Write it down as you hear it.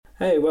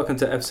Hey, welcome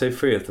to episode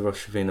 3 of the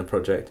Rosh Hashanah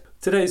Project.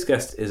 Today's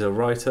guest is a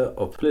writer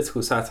of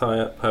political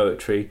satire,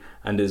 poetry,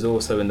 and is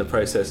also in the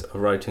process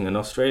of writing an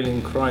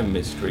Australian crime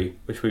mystery,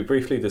 which we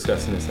briefly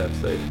discuss in this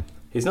episode.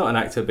 He's not an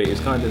actor, but he was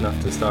kind enough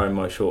to star in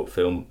my short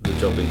film, The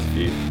Job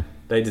Interview.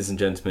 Ladies and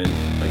gentlemen,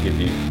 I give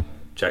you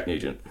Jack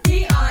Nugent.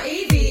 Trevena.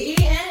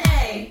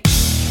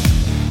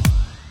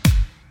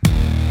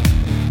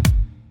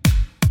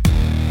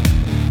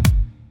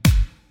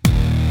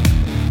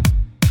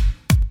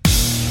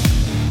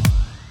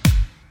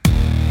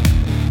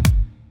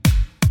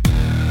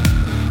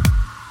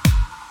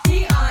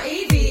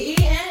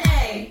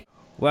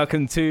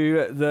 Welcome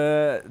to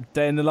the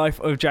day in the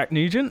life of Jack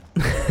Nugent.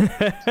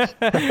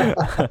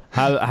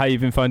 How you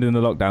been finding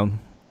the lockdown?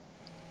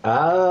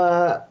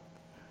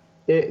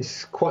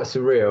 It's quite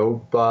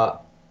surreal,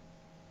 but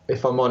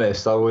if I'm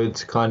honest, I would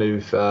kind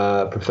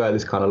of prefer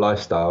this kind of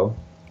lifestyle.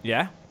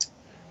 Yeah?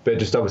 But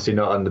just obviously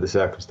not under the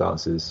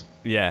circumstances.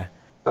 Yeah.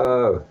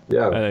 Oh,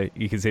 yeah.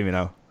 You can see me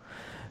now.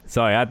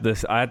 Sorry, I had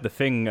the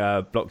thing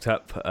blocked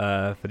up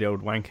for the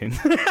old wanking.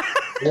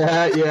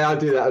 Yeah, I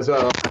do that as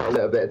well. I've got a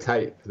little bit of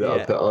tape that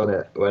I put on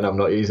it when I'm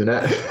not using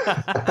it.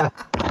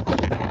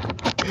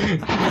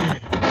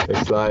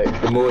 It's like,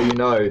 the more you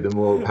know, the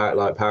more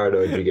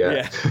paranoid you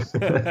get.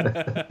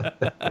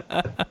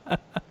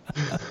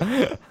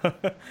 Yeah.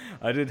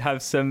 I did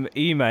have some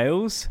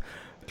emails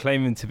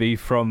claiming to be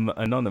from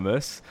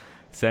Anonymous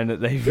saying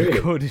that they've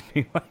recorded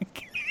me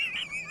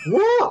wanking.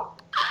 What?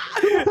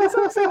 It's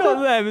actually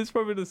not them, it's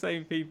probably the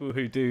same people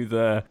who do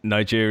the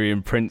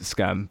Nigerian print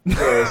scam.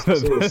 Yeah, it's all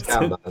a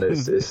scam, man.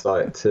 It's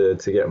like to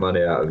get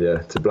money out of you,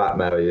 to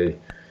blackmail you.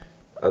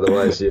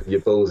 Otherwise,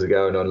 your balls are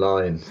going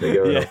online. They're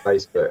going on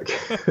Facebook.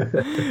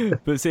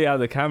 But see how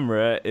the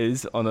camera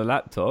is on a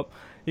laptop?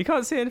 You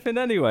can't see anything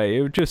anyway.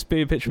 It would just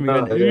be a picture of me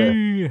going,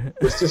 ooh.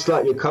 It's just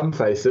like your cum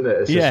face, isn't it?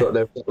 It's just what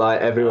they've got, like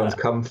everyone's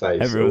cum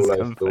face all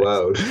over the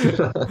world.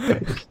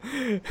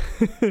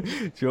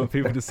 Do you want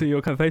people to see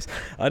your cum face?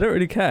 I don't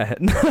really care.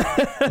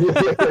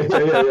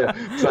 Yeah.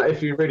 It's like,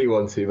 if you really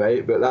want to,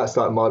 mate, but that's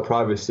like my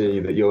privacy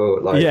that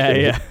you're like...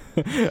 Yeah.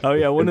 Oh,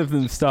 yeah, one of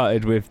them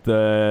started with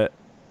the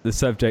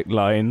subject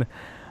line,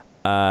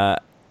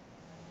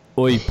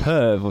 oi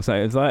perv or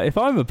something. It's like, if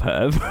I'm a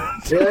perv.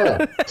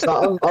 Yeah, it's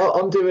like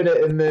I'm doing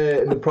it in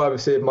the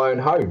privacy of my own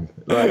home.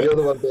 Like, you're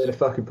the one being a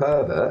fucking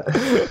pervert.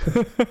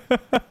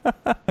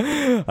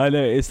 I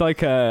know, it's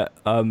like I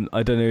don't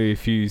know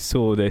if you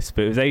saw this,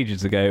 but it was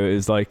ages ago. It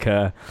was like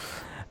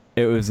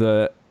it was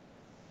a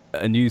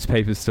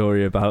newspaper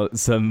story about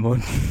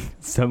someone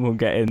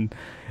getting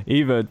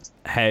either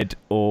head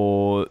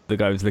or the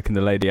guy was licking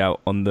the lady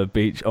out on the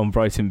beach, on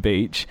Brighton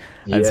Beach,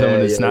 and someone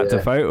had snapped a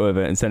photo of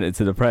it and sent it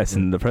to the press,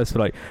 and the press were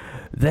like,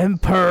 them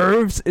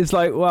pervs. It's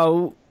like,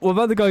 well, what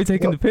about the guy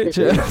taking the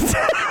picture?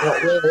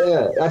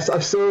 I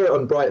saw it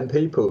on Brighton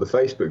People, the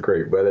Facebook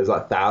group, where there's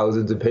like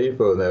thousands of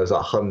people and there was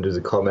like hundreds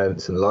of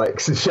comments and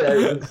likes and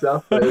shares and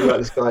stuff, and it was like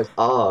this guy's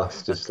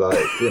arse just like,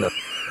 you know.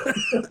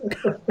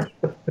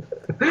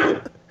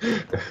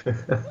 It's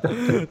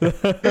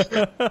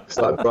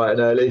like bright and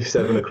early,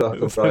 7 o'clock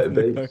on Brighton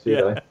Beach, you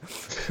know.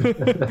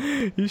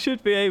 You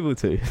should be able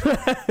to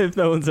if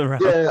no one's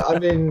around. Yeah, I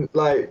mean,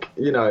 like,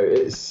 you know,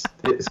 it's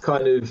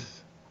kind of,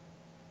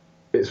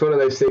 it's one of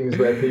those things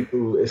where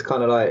people, it's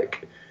kind of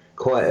like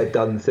quite a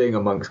done thing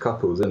amongst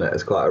couples, isn't it?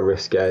 It's quite a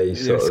risque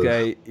sort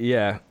of,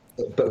 yeah,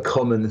 but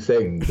common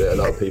thing that a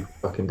lot of people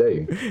fucking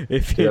do.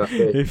 If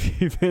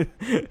you've been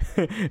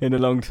in a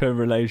long-term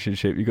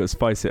relationship, you've got to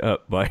spice it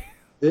up by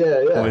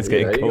always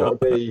getting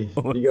caught.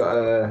 You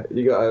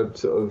gotta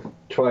sort of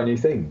try new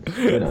things,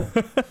 you know.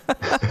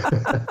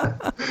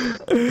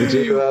 Did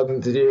you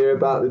hear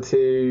about the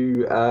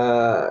two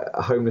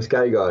homeless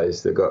gay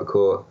guys that got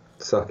caught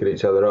sucking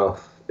each other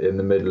off in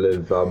the middle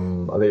of I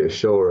think it was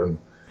Shoreham,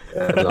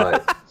 and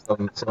like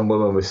some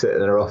woman was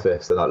sitting in her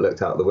office and like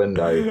looked out the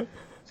window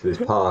to this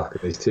park,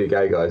 and these two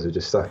gay guys were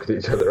just sucking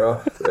each other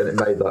off, and it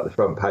made like the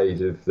front page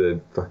of the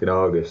fucking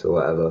Argus or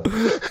whatever.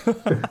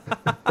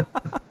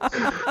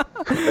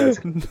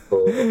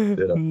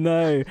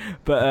 No,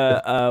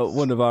 but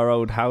one of our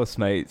old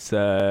housemates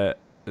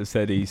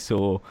said he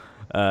saw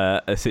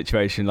a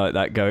situation like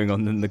that going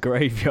on in the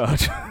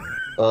graveyard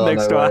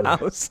next to our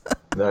house.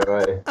 No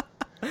way.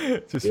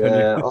 Just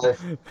I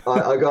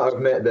got to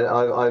admit that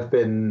I've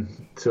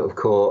been sort of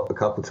caught a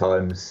couple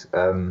times,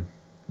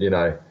 you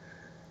know,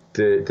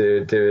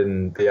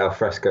 doing the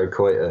alfresco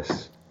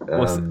coitus.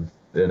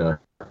 You know,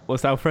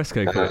 what's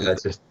alfresco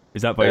coitus?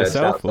 Is that by it's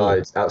yourself?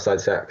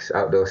 Outside sex,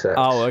 outdoor sex.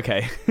 Oh,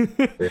 okay.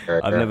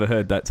 I've never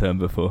heard that term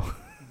before.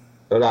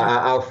 Well, like,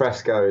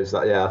 alfresco is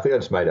like, I think I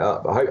just made it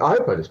up. I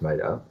hope I just made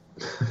it up.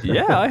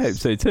 Yeah, I hope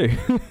so too.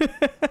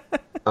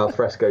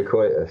 Alfresco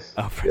coitus.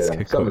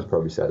 Someone's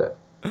probably said it,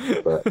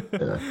 but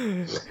you know.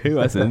 Who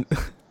hasn't?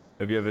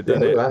 Have you ever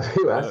done it?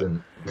 Who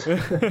hasn't?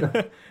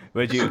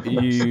 Where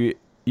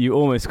you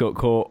almost got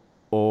caught,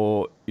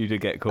 or you did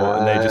get caught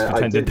and they just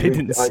pretended they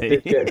didn't see? I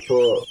did get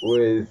caught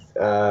with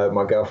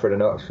my girlfriend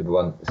in Oxford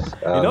once.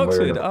 In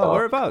Oxford?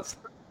 Whereabouts?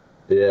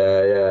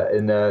 Yeah,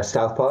 in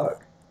South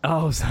Park.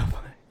 Oh, South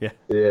Park.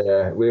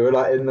 Yeah, we were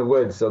like in the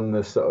woods on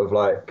the sort of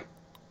like,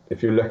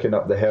 if you're looking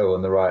up the hill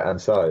on the right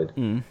hand side,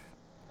 Mm.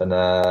 and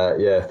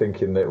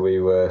thinking that we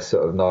were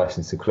sort of nice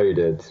and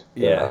secluded,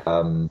 Yeah.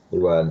 but we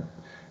weren't.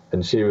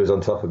 And she was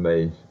on top of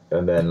me,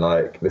 and then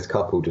like this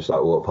couple just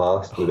like walked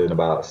past within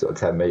about sort of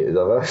 10 meters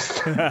of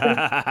us.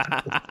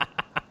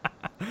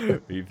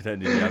 You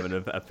pretended you're having a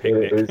It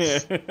picnic. was,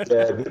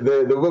 yeah,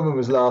 the woman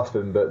was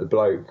laughing, but the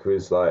bloke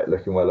was like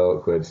looking well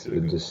awkward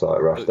and just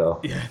like rushed off.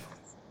 Yeah.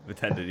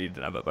 Pretended he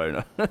didn't have a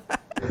boner. Yeah.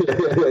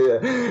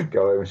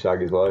 Go home and shag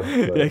his wife.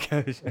 Yeah,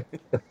 go.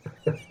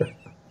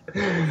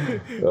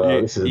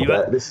 This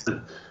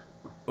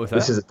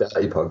is a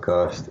daddy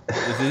podcast.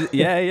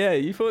 Yeah.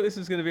 You thought this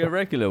was going to be a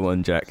regular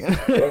one, Jack.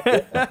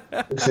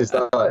 This is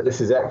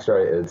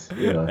X-rated.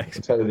 You know, I'm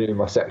telling you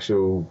my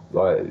sexual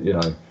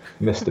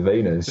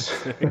misdemeanors.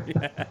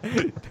 Yeah.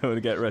 Don't want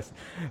to get arrested.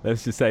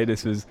 Let's just say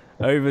this was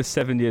over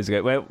 7 years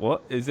ago. Wait,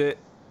 what is it?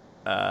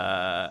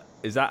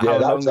 Is that how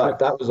long?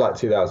 That was like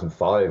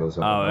 2005 or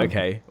something. Oh,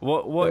 okay.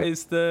 What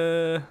is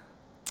the?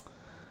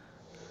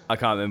 I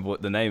can't remember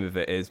what the name of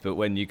it is, but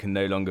when you can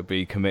no longer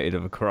be committed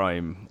of a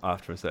crime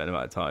after a certain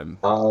amount of time.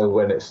 Oh,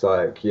 when it's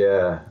like,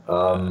 I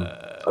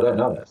don't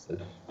know.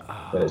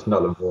 When it's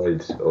null and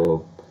void,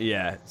 or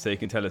yeah. So you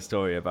can tell a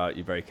story about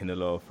you breaking the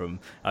law from.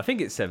 I think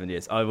it's 7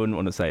 years. I wouldn't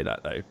want to say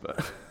that though,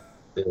 but.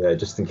 Yeah,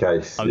 just in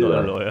case. I'm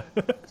not a lawyer.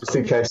 Just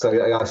in case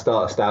I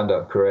start a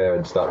stand-up career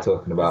and start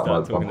talking about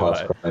my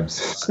past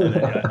crimes.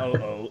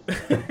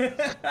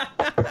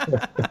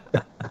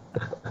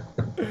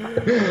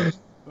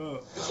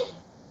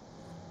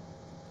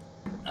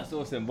 That's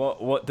awesome.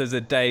 What does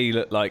a day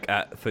look like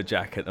for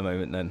Jack at the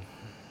moment then?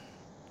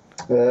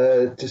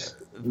 Just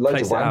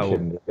loads of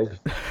wanking. Really.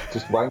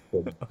 Just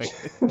wanking.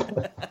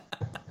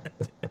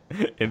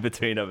 In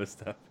between other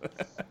stuff.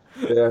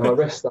 Yeah, my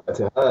wrist started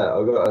to hurt.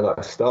 I've got to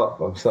like stop.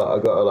 I've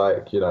got to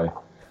like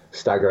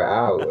stagger it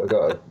out. I've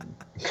got to.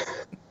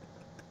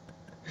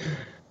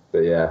 But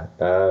yeah,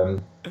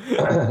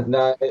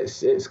 no,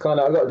 it's kind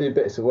of I've got to do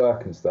bits of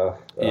work and stuff.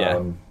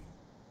 Yeah.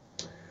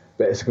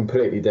 But it's a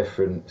completely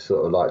different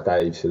sort of like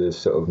day to the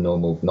sort of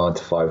normal 9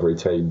 to 5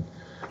 routine,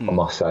 I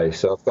must say.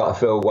 So I've got to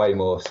feel way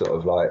more sort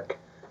of like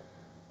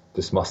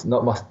just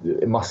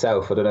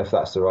myself. I don't know if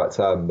that's the right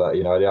term, but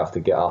I don't have to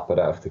get up. I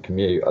don't have to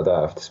commute. I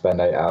don't have to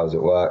spend 8 hours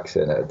at work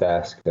sitting at a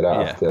desk. I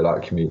don't have to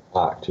like commute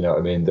back. Do you know what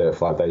I mean? Do it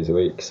 5 days a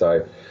week.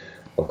 So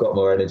I've got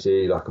more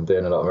energy. Like I'm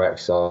doing a lot more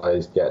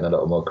exercise, getting a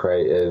lot more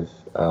creative,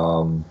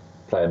 playing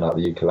like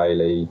the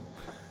ukulele,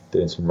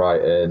 doing some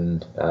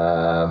writing.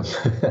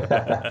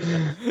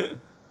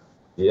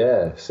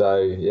 Yeah. So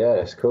yeah,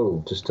 it's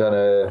cool. Just trying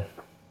to.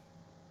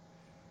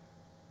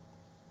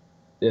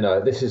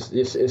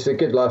 It's a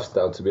good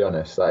lifestyle, to be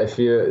honest. Like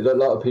a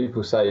lot of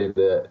people say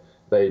that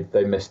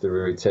they miss the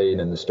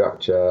routine and the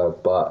structure,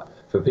 but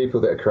for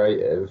people that are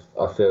creative,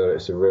 I feel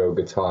it's a real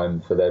good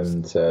time for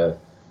them to,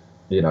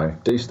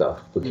 do stuff.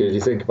 Because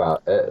you think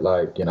about it,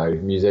 like,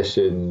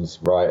 musicians,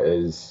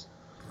 writers,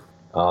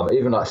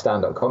 even like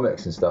stand-up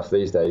comics and stuff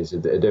these days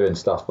are doing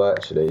stuff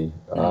virtually.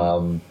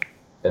 And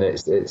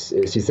it's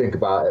you think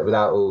about it,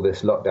 without all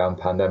this lockdown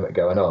pandemic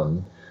going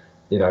on,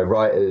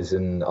 writers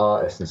and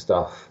artists and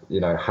stuff,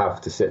 have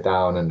to sit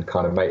down and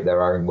kind of make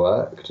their own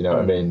work. Do you know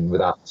what I mean?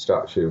 Without the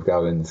structure of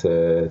going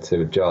to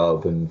a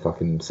job and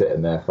fucking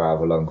sitting there for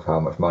however long for how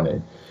much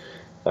money.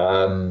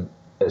 So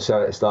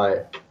it's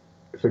like,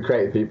 for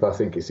creative people, I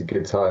think it's a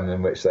good time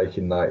in which they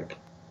can like,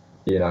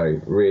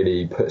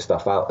 really put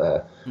stuff out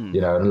there. And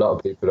a lot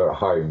of people are at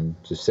home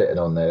just sitting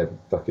on their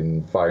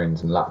fucking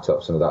phones and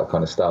laptops and all that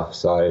kind of stuff.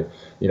 So,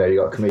 you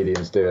got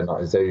comedians doing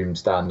like Zoom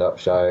stand-up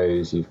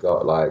shows, you've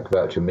got like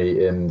virtual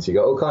meetings, you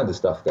got all kinds of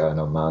stuff going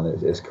on, man.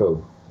 It's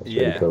cool. It's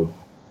really cool.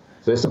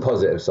 So it's the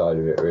positive side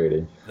of it,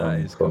 really.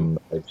 From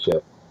like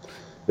shit.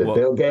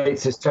 Bill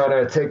Gates is trying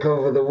to take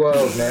over the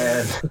world,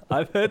 man.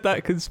 I've heard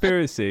that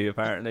conspiracy,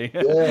 apparently.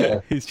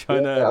 Yeah. He's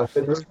trying to...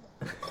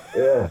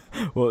 Yeah.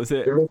 What was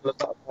it?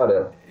 About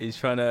it. He's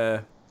trying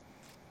to...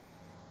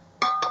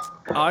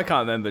 I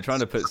can't remember. Trying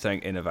to put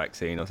something in a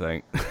vaccine or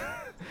something.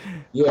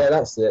 Yeah,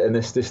 that's it. And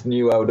this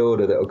new world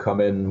order that will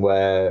come in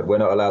where we're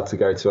not allowed to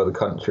go to other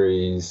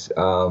countries.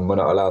 We're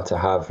not allowed to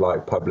have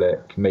like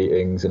public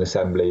meetings and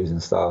assemblies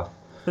and stuff.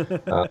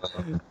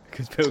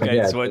 Because Bill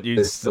Gates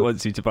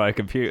wants you to buy a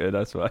computer,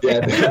 that's why.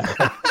 Yeah.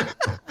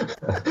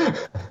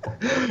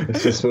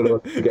 It's just sort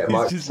of get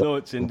Microsoft. Just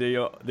launching the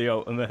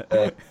ultimate.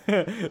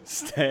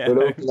 Stay at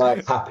We're all home.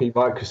 like happy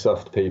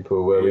Microsoft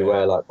people where we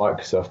wear like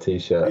Microsoft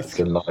t-shirts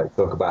and like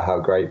talk about how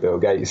great Bill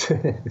Gates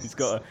is.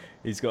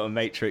 He's got a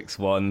Matrix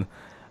one.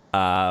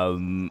 I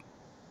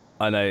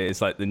know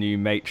it's like the new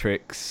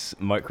Matrix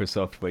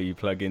Microsoft where you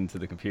plug into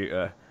the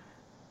computer.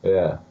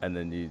 Yeah. And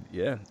then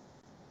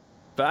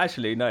But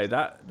actually, no,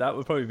 that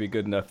would probably be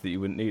good enough that you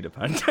wouldn't need a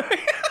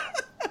pandemic.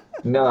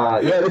 Nah,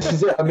 yeah, this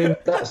is it. I mean,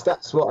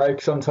 that's what I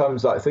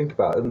sometimes like think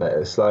about, isn't it?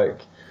 It's like,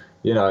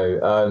 that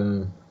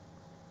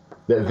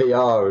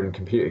VR and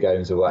computer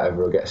games or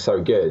whatever will get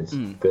so good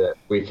that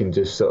we can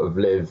just sort of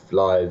live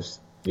lives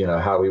you know,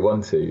 how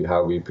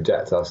we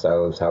project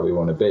ourselves, how we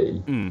want to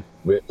be,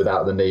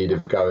 without the need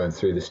of going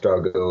through the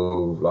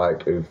struggle,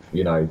 like of,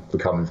 you know,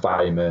 becoming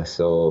famous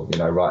or, you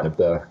know, writing a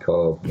book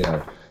or, you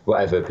know,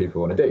 whatever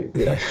people want to do,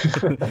 you know.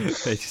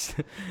 They just,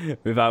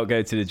 without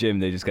going to the gym,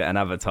 they just get an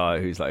avatar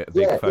who's like a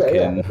big fucking...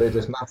 Yeah. They're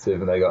just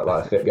massive, and they got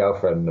like a fit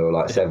girlfriend or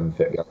like 7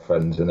 fit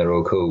girlfriends, and they're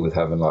all cool with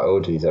having like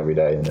orgies every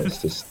day, and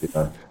it's just, you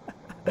know.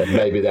 And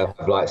maybe they'll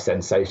have like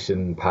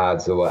sensation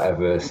pads or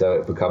whatever, so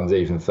it becomes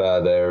even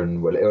further,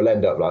 and it'll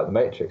end up like the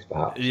Matrix,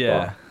 perhaps.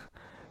 Yeah,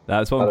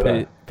 that's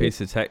one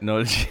piece of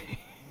technology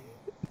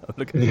I'm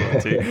looking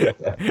forward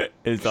to.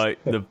 It's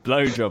like the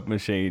blowjob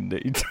machine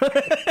that you put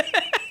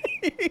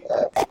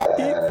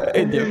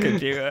in your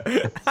computer.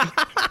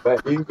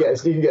 But you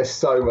can get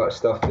so much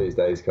stuff these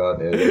days, can't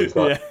you? There's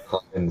like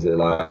kinds of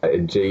like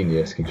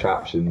ingenious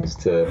contraptions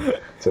to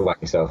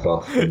whack yourself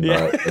off. And,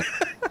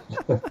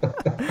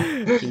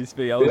 Used to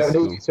be we old don't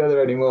school. need each other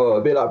anymore.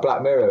 It'd be like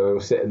Black Mirror. We'll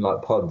sit in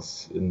like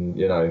pods, and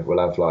you know, we'll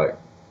have like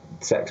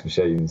sex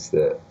machines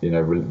that, you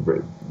know,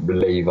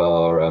 relieve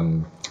our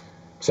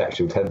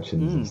sexual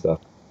tensions and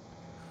stuff,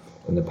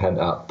 and the pent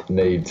up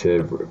need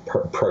to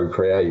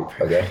procreate,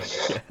 I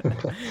guess.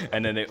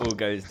 And then it all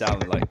goes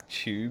down like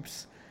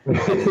tubes. And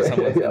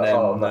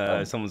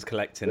then someone's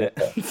collecting it.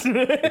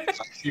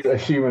 A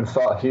human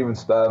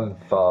sperm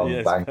farm,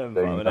 bank sperm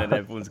thing. farm, and then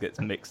everyone gets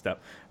mixed up,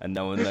 and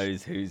no one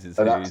knows whose is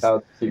And whose. that's how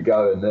they keep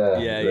going there.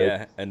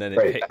 Yeah. And then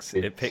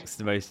it picks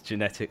the most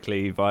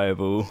genetically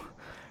viable.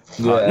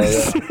 Yeah.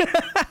 It's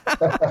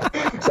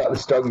like the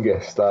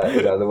strongest, like,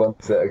 you know, the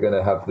ones that are going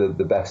to have the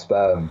best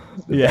sperm,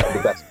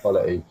 the best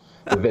quality.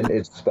 The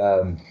vintage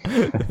sperm.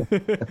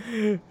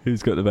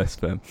 Who's got the best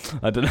sperm?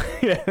 I don't know.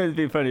 Yeah, it'd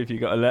be funny if you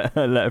got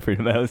a letter through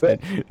the mail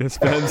saying your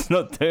sperm's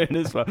not doing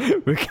as well.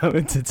 We're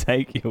coming to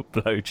take your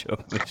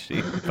blowjob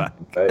machine back.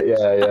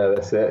 Yeah,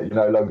 that's it. You're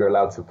no longer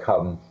allowed to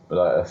come.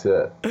 Like, that's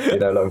it. You're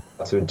no longer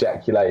allowed to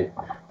ejaculate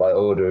by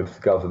order of the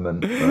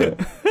government. Right?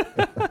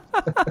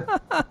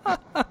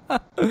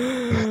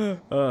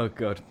 Oh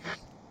God.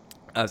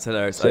 That's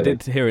hilarious. I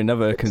did hear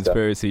another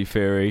conspiracy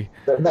theory.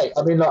 But mate,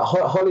 I mean, like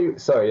Hollywood.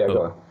 Sorry,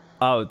 go on.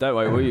 Oh, don't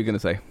worry. What were you going to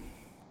say?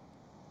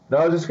 No,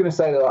 I was just going to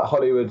say that like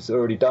Hollywood's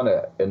already done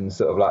it in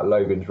sort of like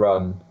Logan's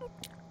Run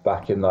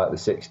back in like the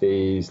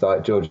 60s.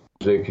 Like George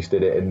Lucas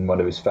did it in one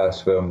of his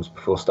first films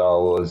before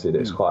Star Wars.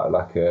 It's quite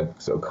like a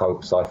sort of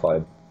cult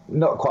sci-fi,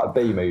 not quite a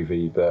B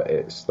movie, but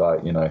it's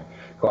like, you know,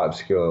 quite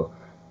obscure.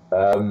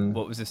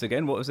 What was this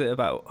again? What was it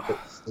about?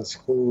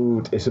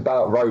 It's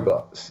about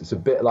robots. It's a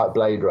bit like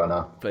Blade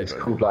Runner.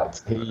 Called like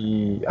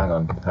hang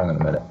on a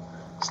minute.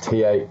 It's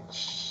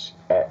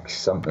THX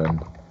something.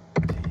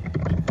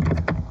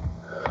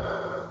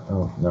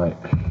 Oh no.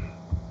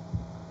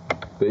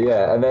 But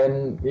yeah, and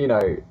then, you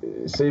know,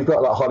 so you've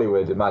got like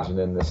Hollywood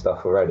imagining this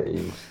stuff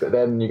already, but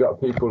then you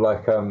got people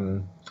like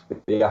the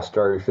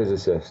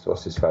astrophysicist,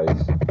 what's his face?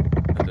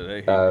 I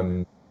don't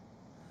know.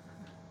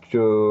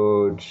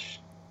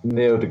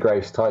 Neil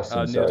deGrasse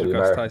Tyson. Neil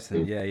deGrasse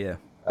Tyson. Yeah.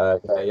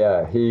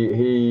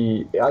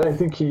 He. I don't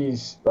think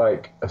he's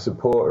like a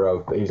supporter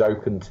of, but he's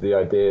open to the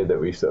idea that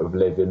we sort of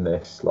live in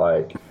this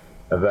like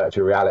a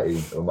virtual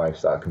reality,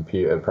 almost like a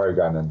computer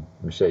programming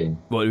machine.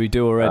 What do we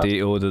do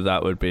already, or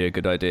that would be a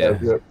good idea?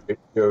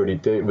 We already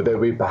do, but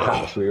we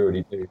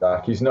already do.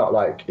 Like, he's not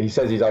like, he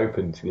says he's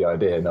open to the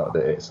idea, not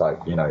that it's like,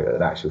 you know,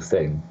 an actual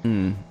thing.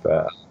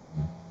 But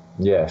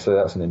yeah, so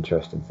that's an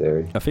interesting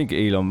theory. I think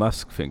Elon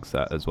Musk thinks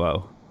that as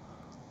well.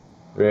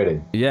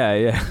 Really?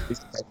 Yeah.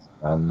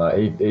 And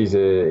he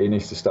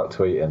needs to stop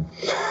tweeting.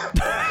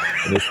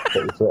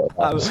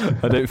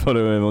 I don't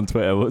follow him on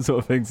Twitter. What sort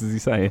of things is he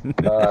saying?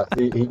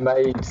 He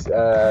made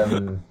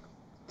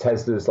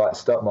Tesla's like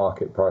stock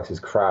market prices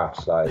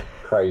crash like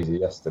crazy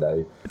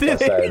yesterday by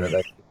saying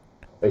that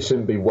they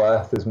shouldn't be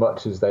worth as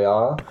much as they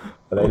are,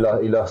 and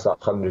he lost like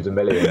hundreds of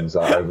millions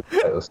like over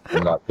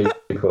and like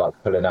people like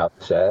pulling out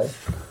the shares.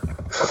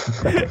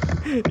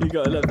 You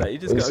gotta love that. You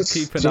just gotta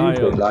keep an eye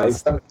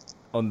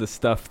on the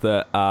stuff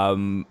that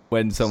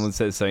when someone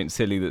says something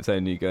silly that's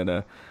only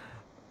gonna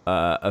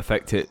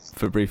affect it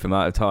for a brief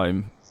amount of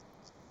time,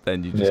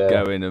 then you just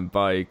go in and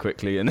buy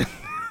quickly and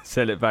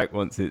sell it back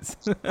once it's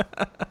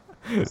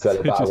it's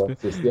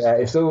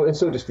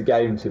all just a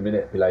game to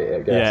manipulate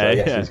it, I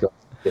guess. He's got,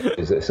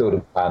 it's sort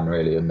of plan,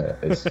 really, isn't it?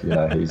 It's, you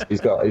know,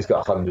 he's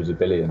got hundreds of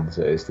billions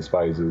at his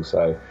disposal,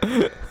 so,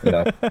 you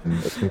know,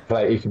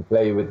 he can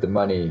play with the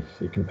money,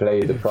 he can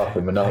play the proper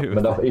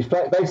monopoly. He's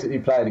basically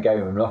playing a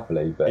game of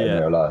Monopoly, but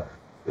in real life,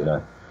 you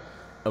know.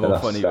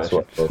 That's what it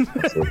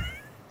is.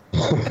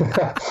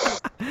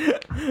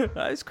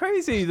 It's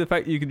crazy, the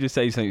fact you can just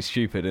say something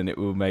stupid and it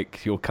will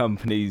make your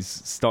company's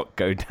stock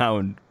go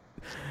down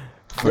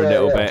for a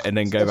little bit and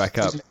then go back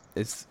up.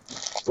 It's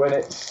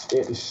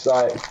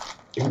like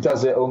he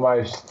does it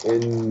almost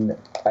in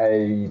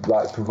a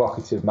like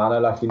provocative manner,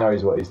 like he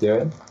knows what he's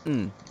doing.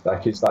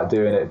 Like it's like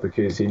doing it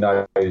because he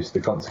knows the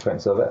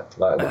consequence of it.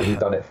 Like he's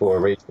done it for a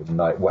reason.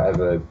 Like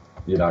whatever,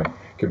 you know,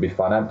 could be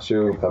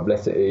financial,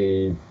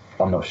 publicity.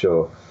 I'm not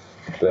sure.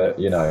 But,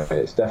 you know,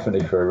 it's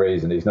definitely for a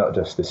reason. He's not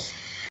just this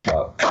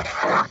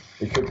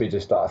He could be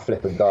just like a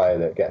flippant guy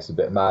that gets a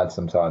bit mad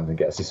sometimes and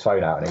gets his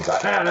phone out and he's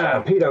like,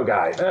 no, pedo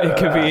guy. It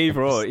could be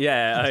either or.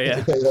 Yeah.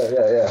 yeah.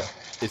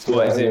 It's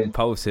what is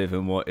impulsive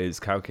and what is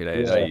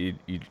calculated. Yeah. Like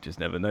you just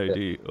never know, do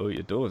you? Oh,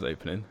 your door's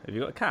opening. Have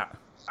you got a cat?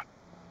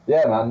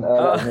 Yeah, man. That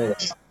was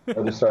me.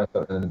 I'm just throwing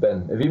something in the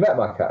bin. Have you met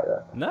my cat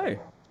yet? No. I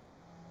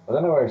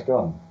don't know where he's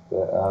gone,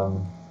 but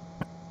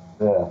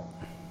yeah.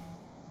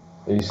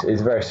 He's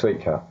a very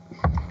sweet cat.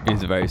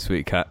 He's a very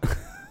sweet cat.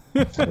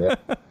 Yeah.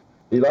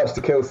 He likes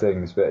to kill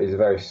things, but he's a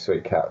very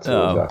sweet cat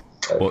towards that.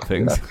 So, what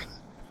things?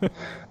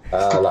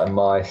 Like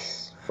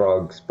mice,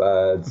 frogs,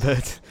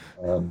 birds.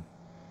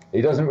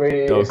 He doesn't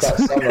really. Dogs. It's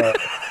like summer.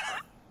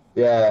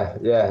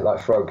 yeah,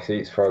 like frogs. He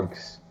eats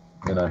frogs.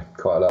 You know,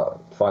 quite a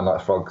lot. Find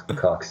like frog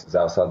carcasses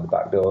outside the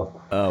back door.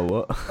 Oh,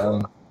 what?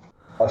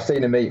 I've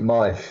seen him eat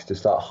mice,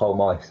 just like whole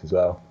mice as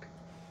well.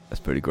 That's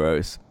pretty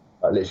gross.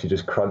 Like literally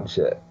just crunch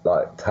it,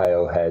 like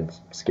tail, head,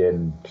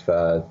 skin,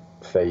 fur,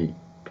 feet,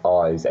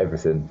 eyes,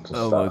 everything.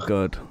 Just my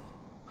god.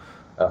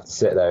 I have to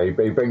sit there. He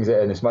brings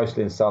it in. It's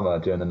mostly in summer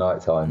during the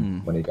night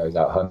time when he goes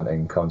out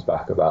hunting. Comes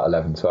back about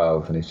 11,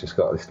 12, and he's just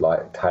got this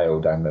like tail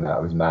dangling out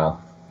of his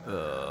mouth.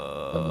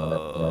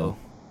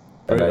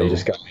 And then he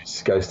just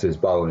goes to his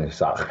bowl and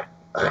it's like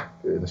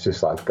it's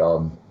just like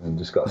gone and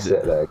just got to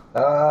sit there.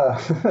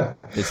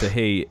 It's a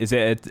he. Is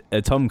it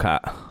a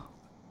tomcat?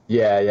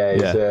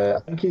 Yeah.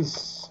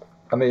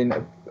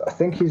 I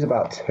think he's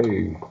about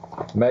 2,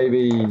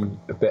 maybe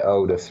a bit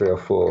older, 3 or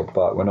 4,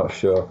 but we're not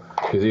sure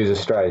because he was a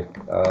stray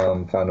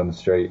found on the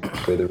street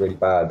with a really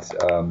bad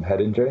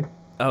head injury.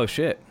 Oh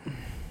shit!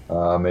 He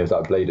was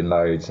like bleeding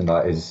loads and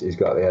like he's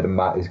got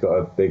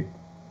a big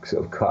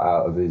sort of cut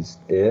out of his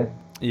ear.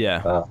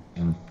 Yeah.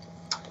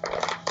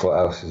 What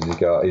else has he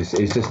got?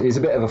 He's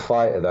a bit of a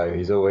fighter though.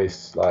 He's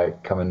always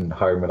like coming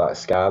home with like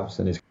scabs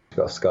and he's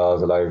got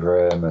scars all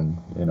over him and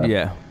you know.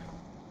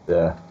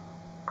 Yeah.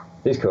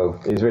 He's cool.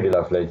 He's really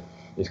lovely.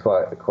 He's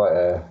quite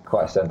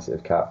a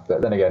sensitive cat.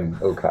 But then again,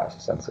 all cats are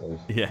sensitive.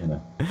 Yeah. You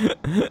know.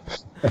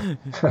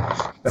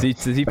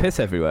 Does he piss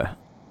everywhere?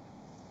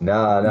 No.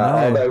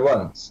 Although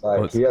once,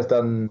 he has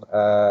done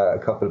a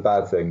couple of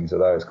bad things.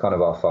 Although it's kind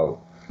of our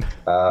fault.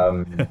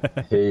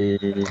 He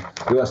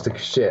wants to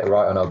shit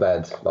right on our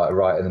bed, like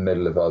right in the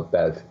middle of our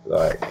bed.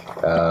 Like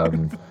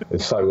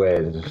it's so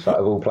weird. It's just, like,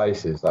 of all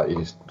places, like you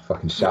just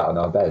fucking shat on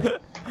our bed,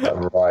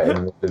 like, right in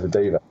the middle of the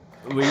duvet.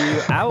 Were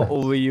you out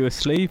or were you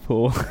asleep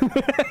or?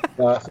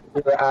 We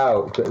were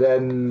out, but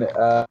then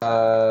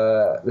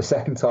the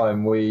second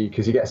time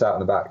because he gets out in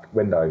the back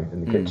window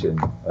in the kitchen,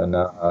 and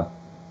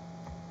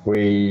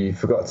we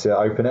forgot to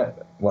open it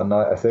one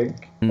night, I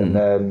think, and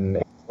then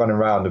he's running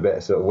around a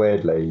bit sort of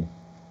weirdly,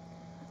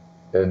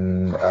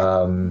 and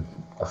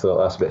I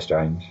thought that's a bit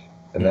strange,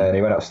 and then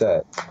he went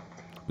upstairs.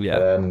 Yeah.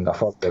 And then I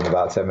followed him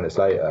about 10 minutes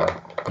later,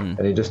 and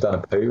he'd just done a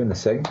poo in the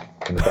sink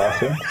in the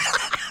bathroom.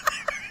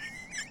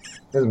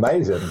 It was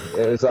amazing.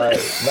 It was like,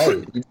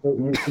 mate,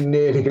 you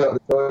nearly got the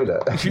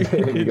toilet. You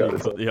nearly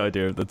got the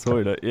idea of the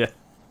toilet, yeah.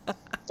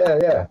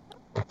 Yeah.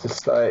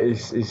 Just like,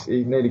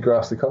 he nearly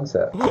grasped the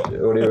concept. All he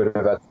would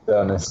have had to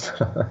done is...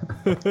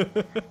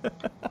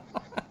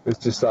 it was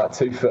just like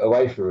 2 foot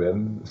away from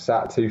him,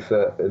 sat 2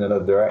 foot in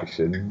another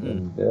direction,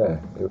 and yeah,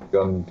 it would have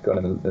gone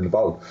in the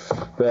bowl.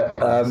 But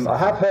I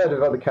have heard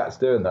of other cats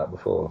doing that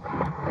before.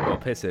 What,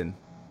 pissing?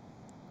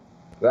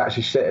 They're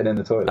actually shitting in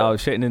the toilet. Oh,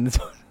 shitting in the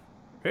toilet.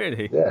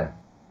 Really? Yeah.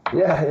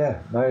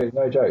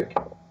 No joke.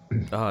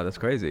 Oh, that's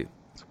crazy.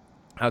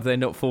 How do they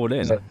not fall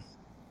in?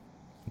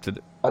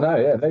 I know,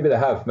 yeah. Maybe they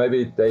have.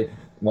 Maybe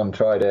one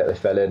tried it, they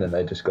fell in, and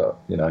they just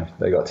got,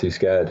 they got too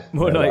scared.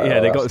 Well,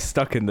 they got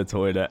stuck in the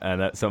toilet,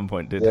 and at some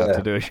point did have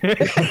to do a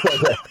shit.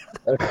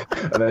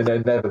 And then they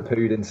never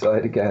pooed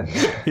inside again.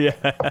 Yeah.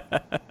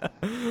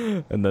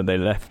 And then they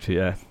left.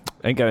 Yeah.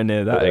 Ain't going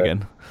near that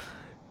again.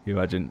 You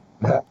imagine?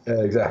 Yeah,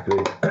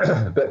 exactly.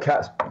 But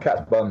cats'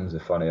 bums are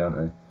funny, aren't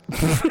they?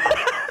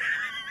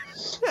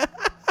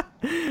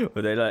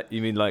 Were they like?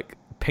 You mean like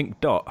pink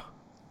dot?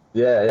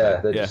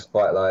 Yeah. They're just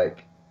quite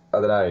like, I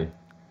don't know.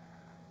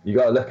 You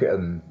got to look at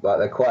them like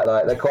they're quite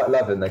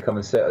loving. They come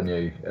and sit on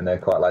you, and they're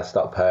quite like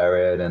stop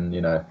purring and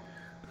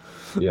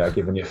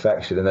giving you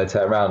affection, and they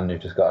turn around and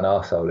you've just got an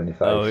arsehole in your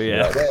face. Oh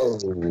yeah. Like,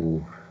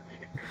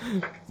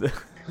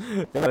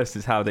 the worst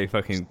is how they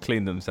fucking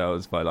clean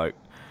themselves by like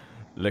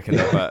looking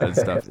up at and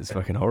stuff. It's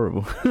fucking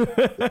horrible.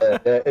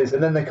 It is.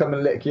 And then they come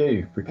and lick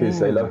you because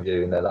they love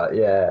you, and they're like,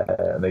 yeah,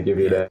 and they give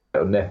you a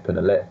little nip and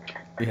a lick.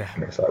 Yeah.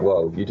 And it's like,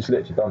 whoa, you just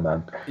licked your bum,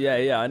 man.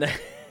 Yeah, I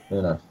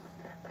know.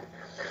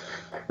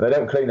 They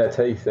don't clean their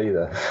teeth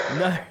either.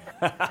 No.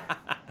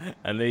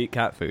 And they eat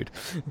cat food.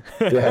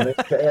 Yeah,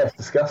 it's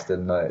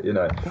disgusting. Like,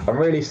 I'm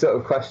really sort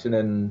of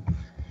questioning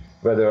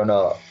whether or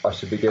not I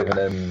should be giving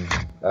him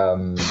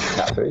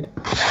cat food.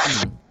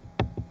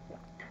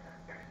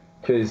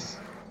 Because,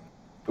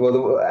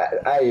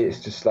 it's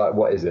just like,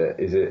 what is it?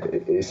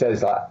 It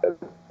says like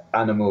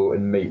animal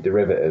and meat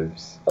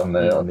derivatives on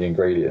the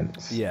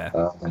ingredients.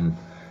 Yeah.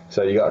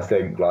 So you got to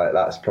think like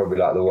that's probably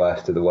like the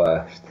worst of the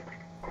worst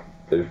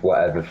of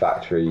whatever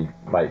factory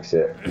makes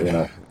it.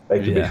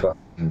 They could be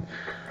fucking.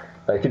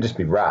 They could just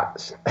be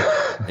rats.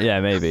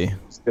 Yeah, maybe.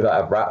 They like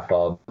have rat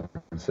farms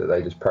that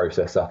they just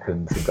process up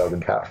into dog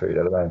and cat food.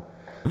 I don't know.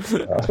 I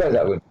suppose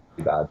that wouldn't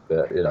be bad,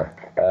 but you know.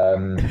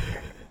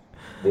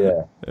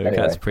 Yeah. Anyway,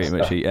 cats pretty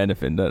much eat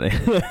anything, don't they?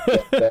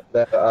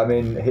 I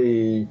mean,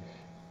 he.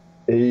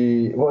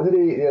 What did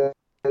he eat the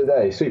other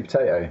day? Sweet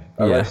potato.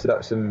 I roasted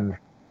up some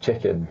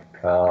chicken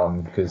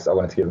because I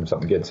wanted to give him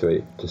something good to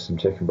eat, just some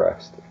chicken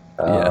breast.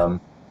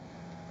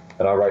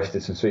 And I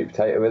roasted some sweet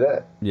potato with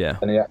it. Yeah.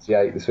 And he actually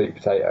ate the sweet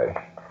potato.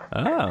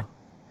 Oh.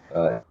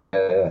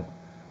 Yeah.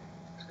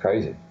 It's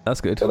crazy.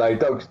 That's good. Although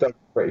dogs are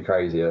pretty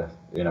crazy, you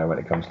know, when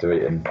it comes to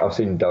eating. I've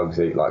seen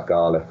dogs eat like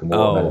garlic and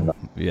watermelon. Oh,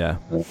 yeah.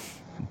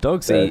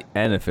 Dogs eat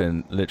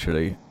anything,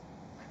 literally.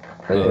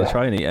 Well, they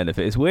try and eat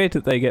anything. It's weird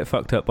that they get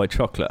fucked up by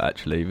chocolate,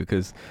 actually,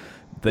 because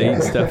they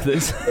eat stuff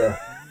that's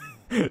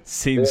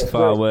seems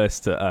far worse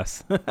to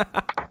us.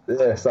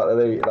 It's like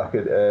they eat like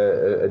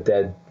a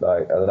dead,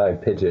 like, I don't know,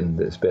 pigeon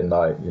that's been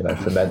like, you know,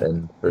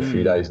 fermenting for a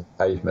few days on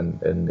the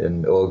pavement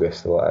in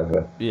August or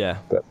whatever. Yeah.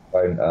 But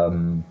won't,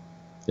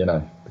 you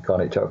know, they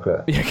can't eat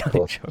chocolate. Yeah, can't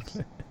eat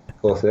chocolate.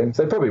 Poor things.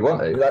 They probably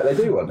want to. Like, they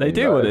do want to. They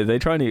do want it. They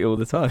try and eat it all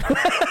the time.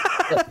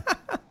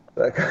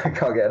 I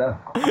can't get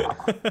enough.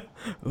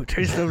 Oh,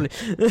 tastes lovely.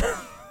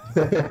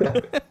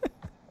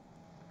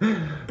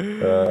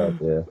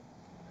 Yeah.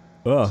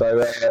 Oh.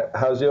 So,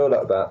 how's your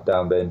luck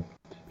down been?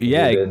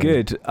 Yeah,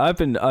 good. I've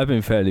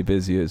been fairly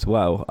busy as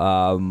well.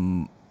 I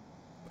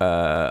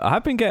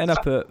have been getting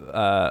up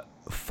at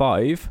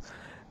 5,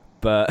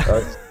 but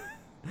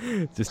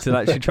just to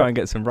actually try and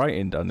get some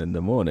writing done in the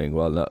morning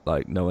while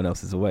no one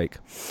else is awake.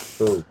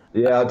 Cool.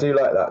 Yeah, I do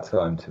like that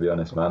time, to be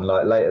honest, man.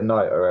 Like late at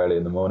night or early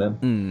in the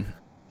morning.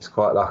 It's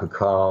quite like a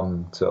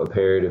calm sort of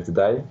period of the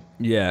day.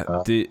 Yeah. I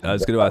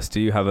was going to ask, do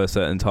you have a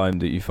certain time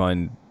that you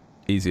find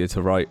easier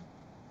to write?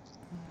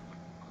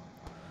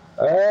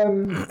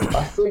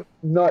 I think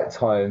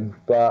nighttime,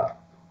 but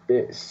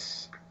I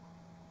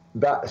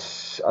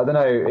don't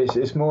know.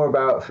 It's more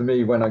about, for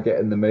me, when I get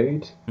in the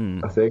mood.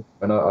 I think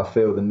when I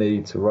feel the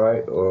need to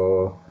write,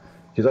 or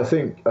because I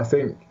think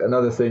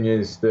another thing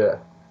is that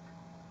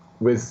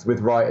with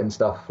writing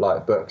stuff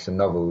like books and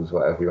novels,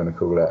 whatever you want to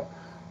call it,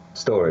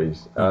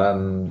 stories.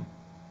 They're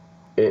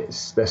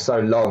so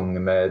long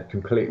and they're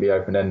completely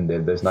open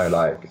ended. There's no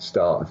like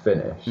start and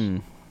finish.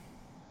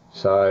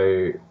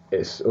 So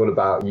it's all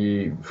about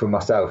you, for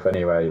myself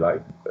anyway,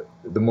 like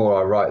the more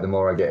I write, the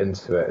more I get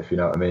into it, if you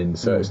know what I mean.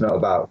 So it's not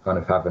about kind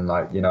of having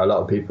like, you know, a lot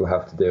of people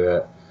have to do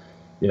it,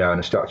 you know, in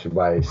a structured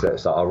way. So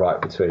it's like I'll write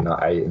between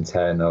like 8 and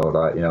 10, or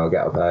like, you know, I'll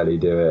get up early,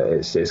 do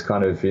it. It's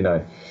kind of, you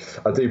know,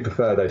 I do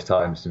prefer those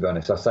times, to be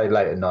honest. I say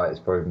late at night is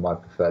probably my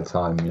preferred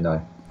time, you know.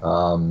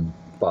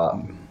 But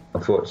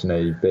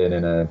unfortunately, being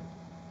in a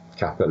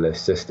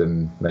capitalist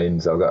system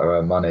means I've got to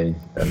earn money,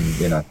 and,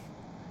 you know,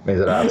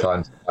 means I don't have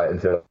time to write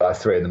until like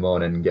 3 in the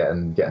morning,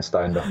 getting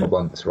stoned off my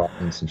bunks,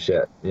 writing some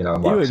shit. You know,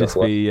 you would just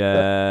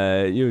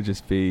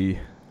be,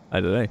 I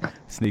don't know,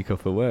 sneak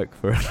off of work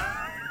for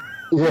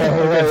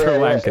go for a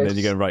wank, and then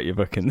you go and write your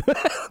book in the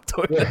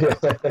toilet.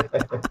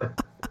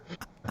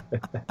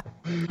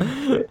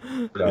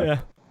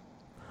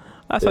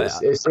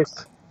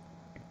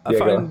 I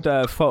find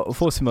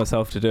forcing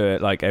myself to do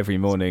it like every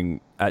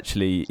morning,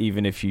 actually,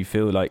 even if you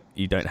feel like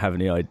you don't have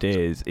any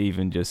ideas,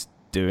 even just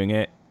doing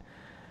it,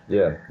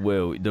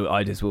 the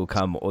ideas will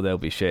come, or they'll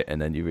be shit,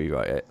 and then you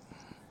rewrite it.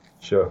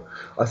 Sure.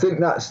 I think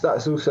that's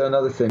also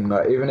another thing,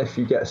 like even if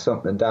you get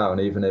something down,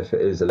 even if it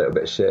is a little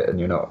bit shit and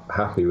you're not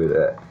happy with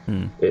it,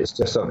 it's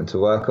just something to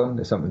work on,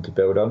 it's something to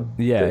build on.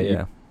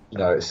 You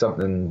know, it's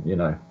something, you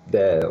know,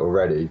 there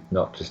already,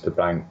 not just a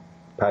blank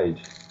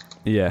page.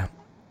 Yeah.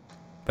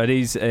 But are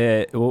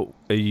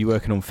you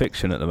working on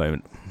fiction at the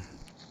moment?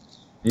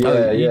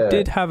 Yeah, you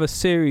did have a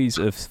series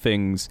of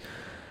things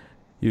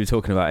you were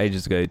talking about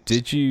ages ago.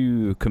 Did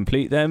you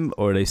complete them,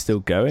 or are they still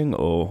going,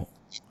 or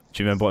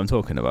do you remember what I'm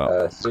talking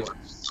about?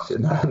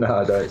 No,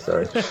 I don't,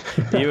 sorry.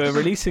 You were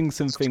releasing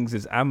some things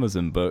as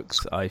Amazon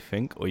books, I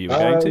think, or you were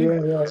going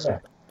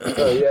to?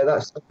 Yeah,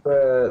 that's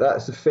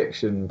a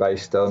fiction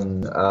based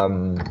on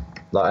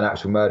like an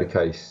actual murder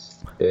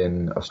case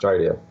in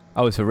Australia.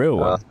 Oh, it's a real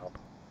one?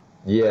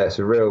 Yeah, it's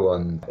a real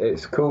one.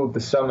 It's called The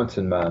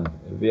Somerton Man.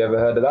 Have you ever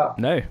heard of that?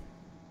 No. It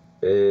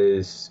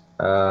is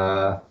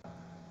an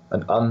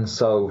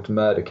unsolved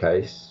murder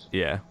case.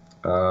 Yeah.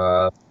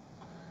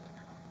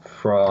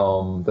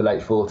 From the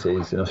late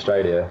 40s in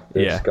Australia.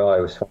 This guy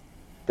was found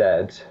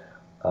dead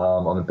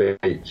on the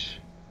beach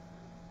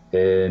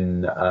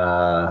in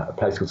a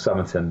place called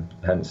Somerton,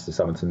 hence the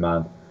Somerton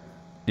Man.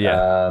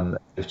 Yeah.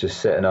 He was just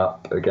sitting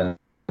up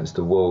against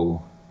a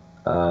wall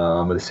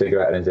with a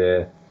cigarette in his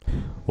ear.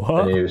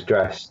 What? And he was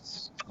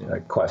dressed, you know,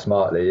 quite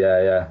smartly,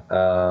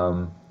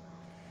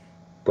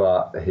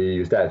 but he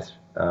was dead,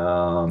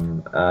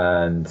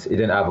 and he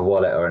didn't have a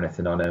wallet or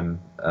anything on him.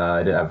 He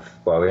had a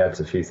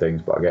few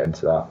things, but I'll get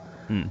into that.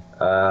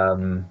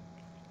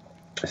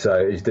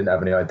 So he just didn't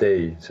have any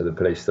ID, so the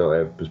police thought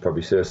it was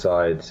probably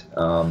suicide.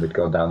 He'd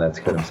gone down there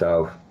to kill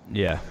himself.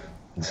 Yeah.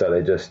 So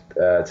they just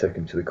took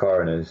him to the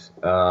coroner's.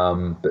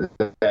 But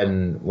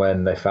then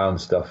when they found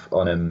stuff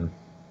on him,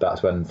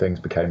 that's when things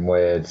became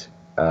weird.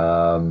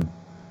 Well,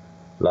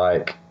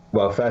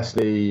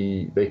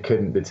 firstly, they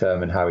couldn't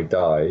determine how he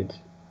died.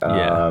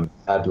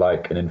 Had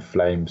like an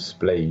inflamed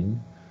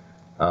spleen,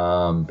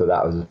 but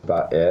that was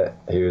about it.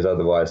 He was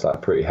otherwise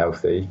like pretty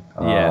healthy.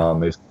 He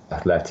was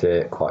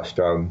athletic, quite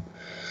strong,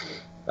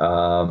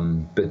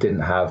 but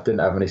didn't have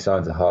any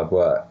signs of hard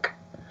work.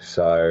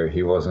 So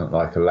he wasn't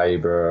like a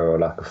labourer or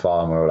like a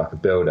farmer or like a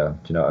builder.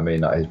 Do you know what I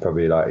mean? Like he's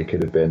probably like he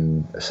could have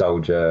been a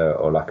soldier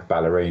or like a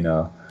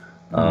ballerina,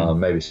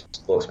 maybe a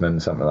sportsman,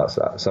 something like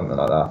that.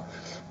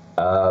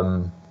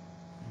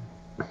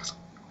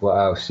 What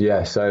else?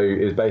 Yeah, so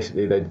it was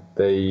basically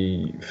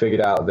they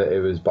figured out that it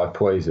was by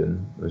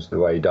poison was the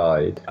way he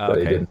died, but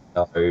they didn't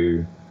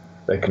know,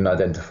 they couldn't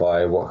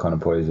identify what kind of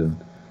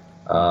poison.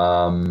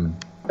 And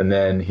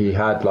then he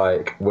had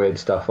like weird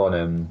stuff on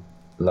him,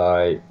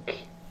 like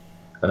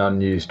an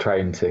unused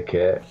train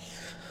ticket,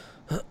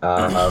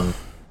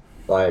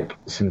 like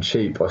some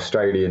cheap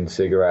Australian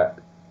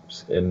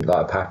cigarettes in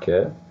like a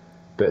packet,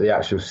 but the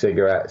actual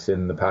cigarettes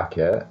in the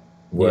packet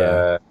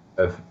were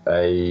of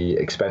a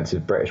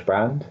expensive British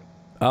brand.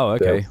 Oh,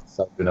 okay.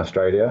 Sold in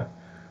Australia.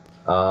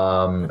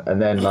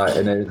 And then like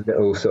in a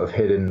little sort of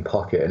hidden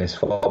pocket in his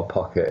fob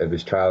pocket of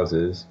his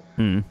trousers,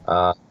 it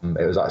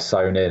was like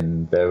sewn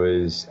in. There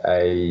was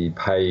a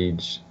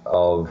page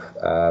of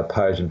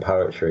Persian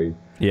poetry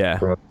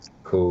from a book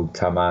called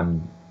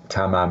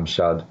Tamam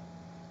Shud,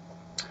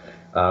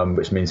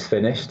 which means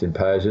finished in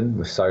Persian,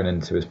 was sewn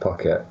into his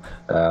pocket.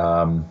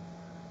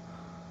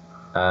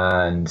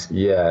 And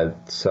yeah,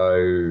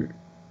 so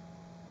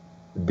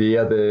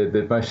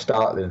the most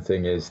startling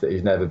thing is that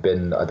he's never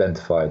been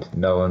identified.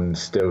 No one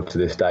still to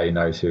this day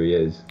knows who he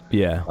is.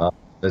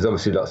 There's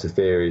obviously lots of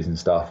theories and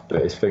stuff,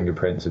 but his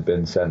fingerprints have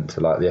been sent to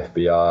like the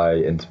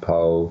FBI,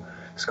 Interpol,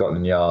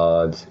 Scotland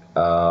Yard,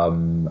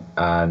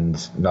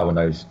 and no one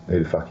knows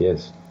who the fuck he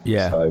is.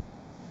 So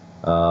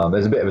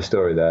there's a bit of a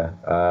story there.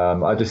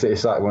 I just think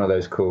it's like one of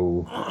those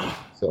cool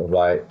sort of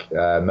like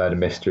murder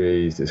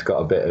mysteries. It's got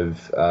a bit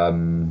of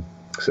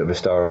sort of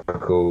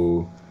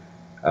historical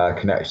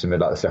connection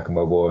with like the Second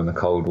World War and the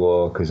Cold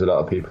War, because a lot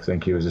of people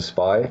think he was a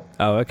spy.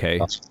 Oh, okay.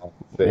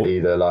 But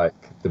either like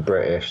the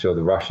British or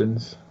the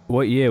Russians.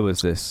 What year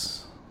was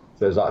this?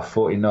 So it was like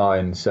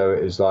 49, so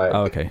it was like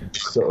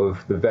sort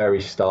of the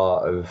very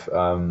start of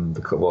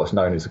what's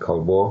known as the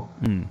Cold War.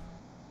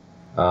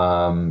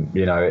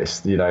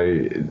 It's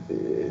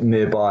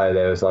nearby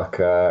there was like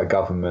a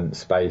government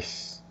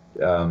space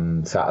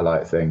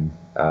satellite thing,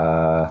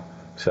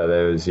 so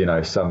there was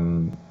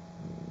some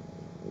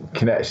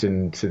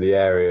connection to the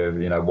area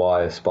of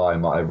why a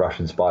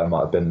Russian spy might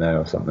have been there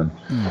or something.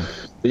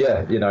 But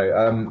yeah,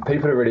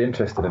 people are really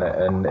interested in it,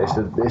 and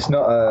it's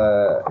not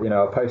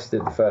I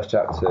posted the first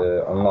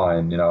chapter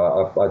online.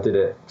 I did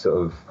it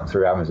sort of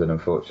through Amazon,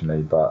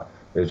 unfortunately, but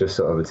it was just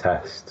sort of a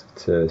test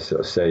to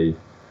sort of see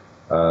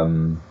what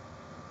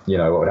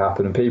would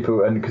happen, and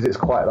because it's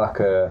quite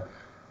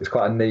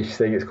a niche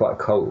thing. It's quite a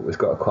cult. It's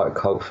got quite a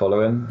cult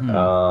following.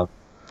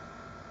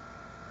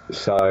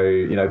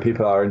 So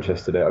people are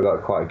interested in it. I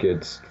got quite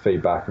good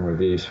feedback and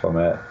reviews from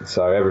it.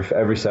 So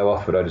every so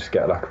often I just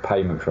get like a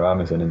payment from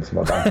Amazon into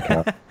my bank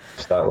account.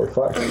 Start with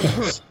fuck.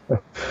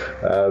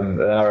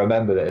 And I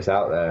remember that it's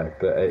out there,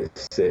 but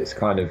it's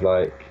kind of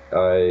like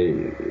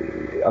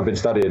I've been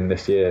studying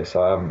this year,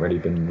 so I haven't really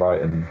been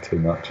writing too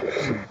much.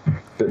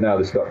 But now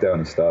this lockdown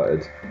has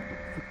started.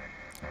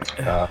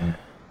 You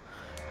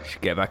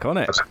should get back on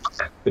it.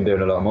 Been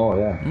doing a lot more,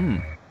 yeah.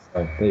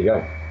 So there you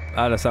go.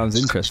 Oh, that sounds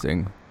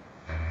interesting.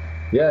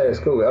 Yeah, it's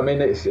cool. I mean,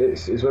 it's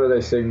one of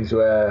those things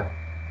where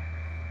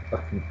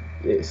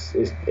it's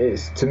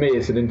to me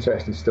it's an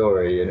interesting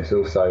story, and it's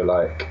also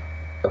like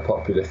a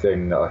popular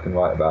thing that I can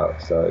write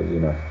about. So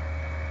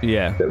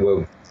that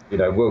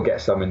will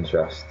get some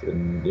interest,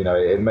 and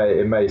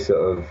it may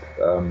sort of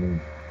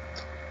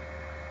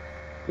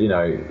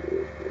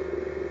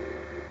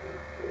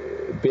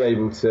be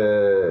able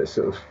to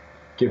sort of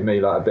give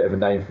me like a bit of a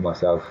name for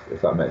myself,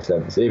 if that makes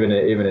sense. Even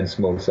in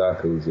small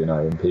circles,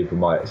 and people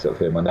might sort of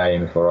hear my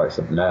name if I write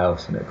something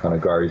else, and it kind of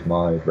grows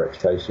my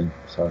reputation.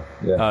 So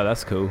yeah. Oh,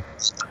 that's cool.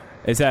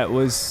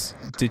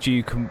 Did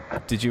you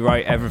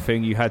write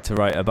everything you had to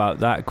write about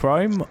that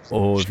crime,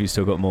 or have you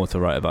still got more to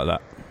write about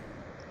that?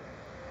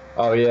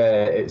 Oh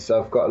yeah,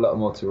 I've got a lot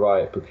more to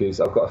write, because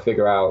I've got to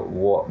figure out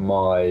what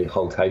my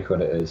whole take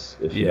on it is,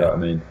 if you know what I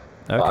mean.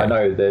 Okay. I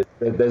know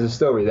there's a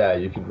story there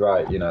you could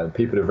write.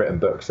 People have written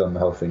books on the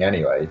whole thing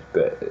anyway,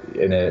 but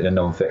in a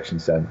non-fiction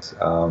sense.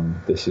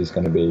 This is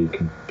going to be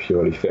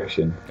purely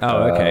fiction.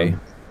 Oh, okay.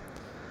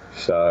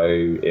 So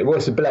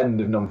it's a blend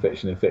of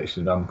non-fiction and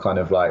fiction. I'm kind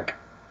of like,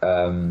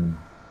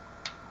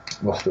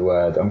 what's the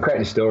word? I'm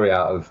creating a story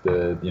out of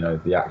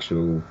the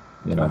actual,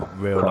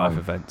 real crime. Life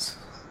events.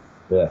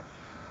 Yeah.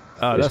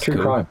 Oh, it's that's true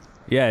cool. crime.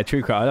 Yeah,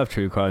 true crime. I love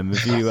true crime.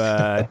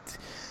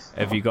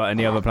 Have you got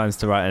any other plans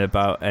to write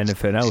about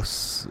anything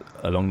else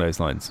along those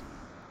lines?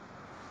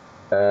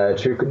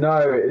 True.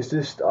 No, it's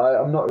just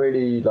I'm not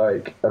really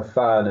like a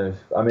fan of.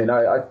 I mean,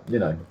 I'm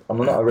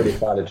not really a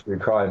fan of true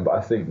crime, but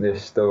I think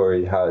this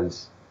story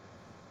has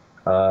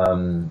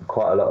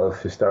quite a lot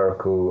of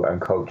historical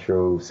and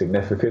cultural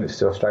significance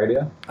to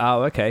Australia.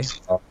 Oh, okay.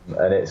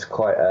 And it's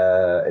quite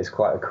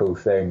a cool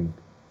thing.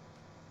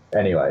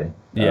 Anyway,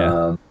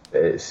 Yeah.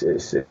 it's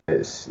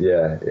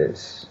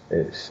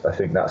I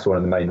think that's one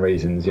of the main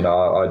reasons.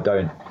 I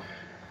don't.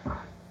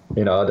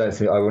 I don't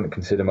think I wouldn't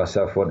consider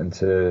myself wanting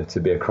to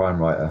be a crime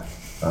writer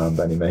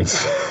by any means.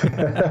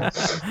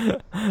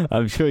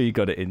 I'm sure you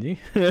got it in you.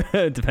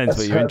 It depends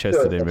what you're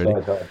interested in,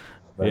 really.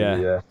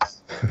 Yeah.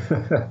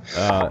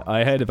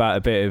 I heard about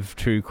a bit of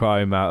true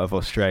crime out of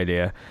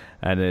Australia,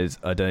 and I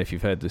don't know if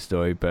you've heard the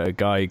story, but a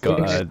guy got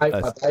my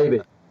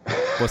baby.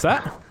 What's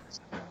that?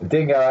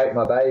 Dingo ate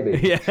my baby.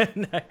 Yeah,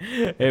 no.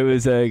 It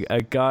was a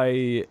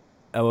guy.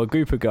 A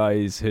group of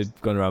guys who'd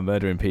gone around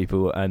murdering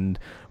people, and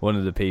one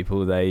of the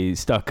people, they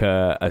stuck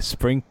what's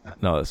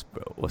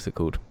it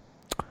called?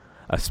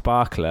 A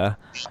sparkler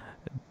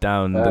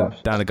down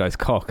a guy's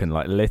cock and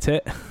like lit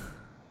it.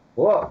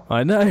 What?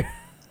 I know.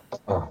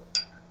 Oh,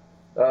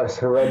 that's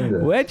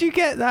horrendous. Where'd you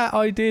get that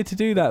idea to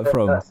do that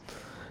from?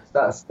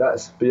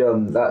 That's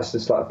beyond. That's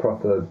just like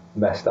proper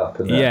messed up.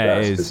 And yeah,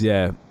 it is.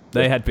 Yeah,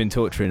 they had been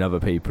torturing other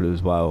people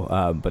as well,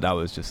 but that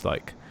was just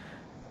like.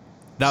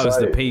 That was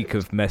the peak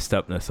of messed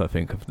upness, I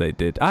think, if they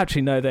did.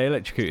 Actually, no, they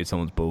electrocuted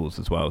someone's balls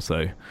as well,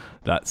 so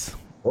that's...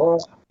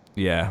 What?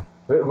 Yeah.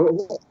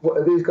 What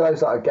are these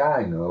guys, like a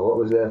gang, or what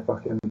was their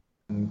fucking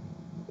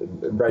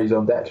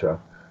raison d'etre?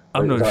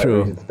 I'm not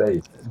sure.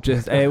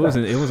 Just it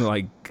wasn't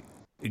like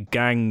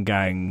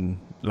gang,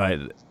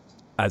 like,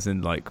 as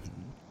in, like,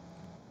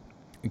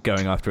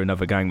 going after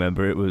another gang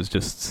member. It was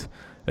just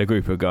a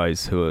group of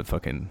guys who were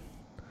fucking...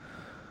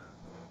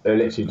 They're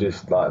literally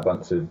just, like, a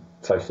bunch of...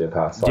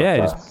 sociopaths.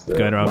 Yeah, just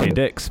going around being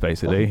dicks,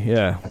 basically.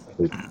 Yeah.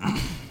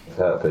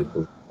 Hurt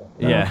people.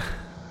 Yeah.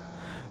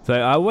 So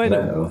I went.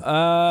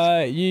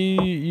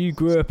 You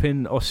grew up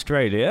in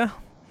Australia.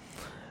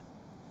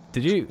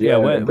 Did you? Yeah.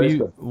 What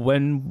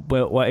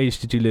age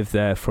did you live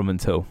there from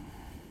until?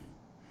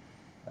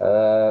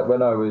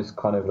 When I was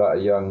kind of like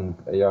a young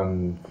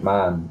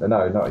man.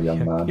 No, not a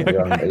young man.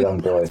 A young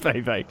boy. That's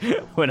very vague.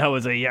 When I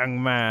was a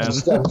young man. I'm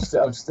still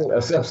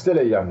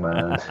a young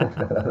man.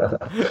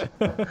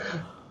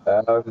 I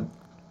don't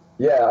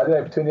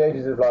know, between the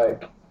ages of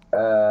like,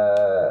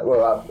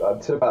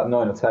 up to about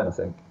 9 or 10, I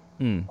think.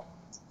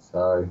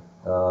 So,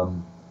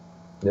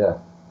 yeah.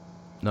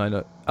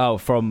 9. Oh,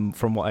 from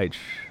what age?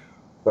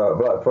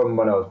 But from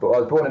when I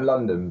was born in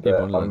London,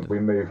 but we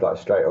moved like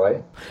straight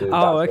away.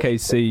 Oh, okay.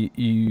 So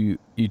you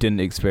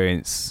didn't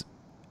experience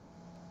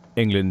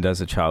England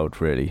as a child,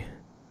 really?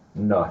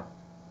 No.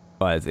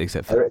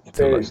 Except for I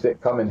experienced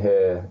it coming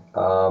here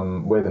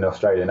with an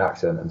Australian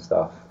accent and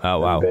stuff. Oh,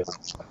 wow. Being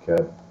like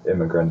an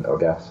immigrant, I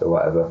guess, or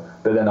whatever.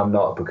 But then I'm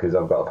not, because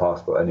I've got a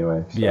passport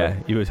anyway. So yeah,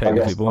 you were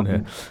technically born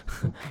here.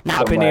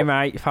 Not been here,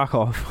 mate. Fuck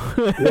off.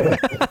 What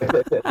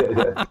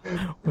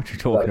are you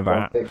talking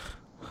about?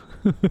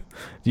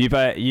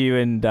 You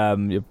and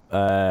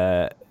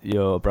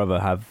your brother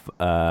have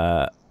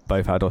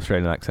both had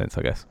Australian accents,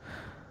 I guess.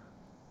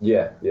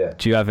 Yeah.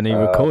 Do you have any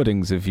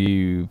recordings of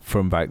you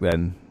from back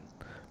then?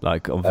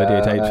 Like on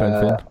videotapes or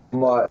anything?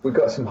 We've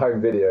got some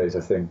home videos, I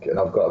think, and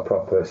I've got a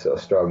proper sort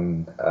of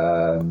strong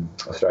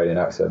Australian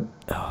accent.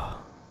 Oh,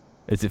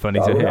 is it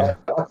funny to hear?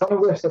 I kind of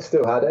wish I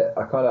still had it.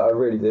 I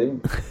really do.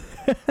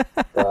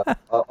 But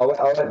I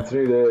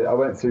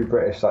went through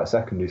British like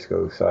secondary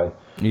school, so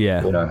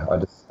yeah,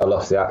 I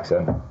lost the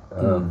accent.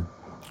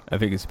 I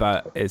think it's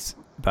about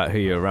who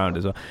you're around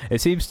as well.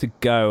 It seems to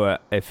go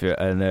if you're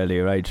at an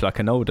earlier age, like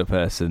an older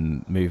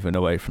person moving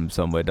away from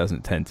somewhere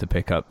doesn't tend to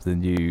pick up the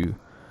new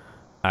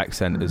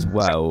accent as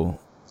well.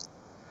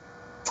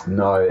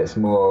 No, it's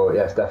more.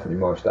 Yeah, it's definitely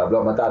more established.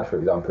 Like my dad, for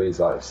example, he's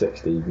like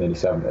 60, nearly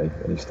 70,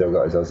 and he's still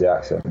got his Aussie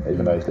accent,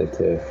 even though he's lived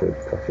here for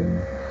fucking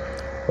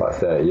like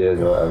 30 years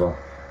or whatever.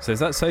 So is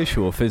that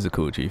social or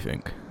physical, do you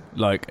think?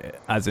 Like,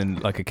 as in,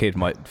 like a kid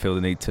might feel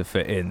the need to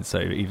fit in, so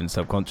even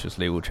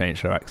subconsciously will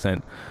change their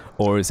accent,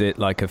 or is it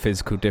like a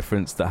physical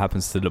difference that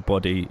happens to the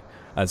body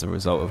as a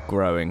result of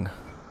growing?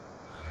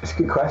 It's a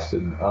good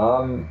question.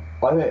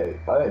 I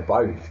think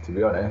both, to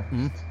be honest.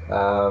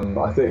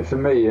 I think for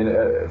me,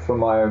 and from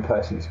my own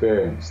personal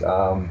experience,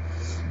 I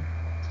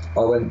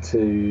went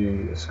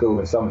to school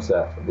in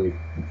Somerset. We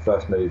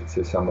first moved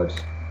to somewhere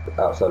just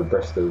outside of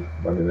Bristol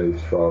when we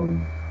moved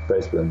from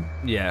Brisbane.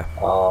 Yeah.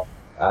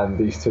 And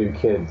these two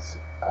kids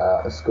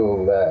at a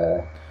school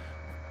there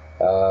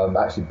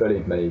actually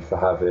bullied me for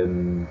having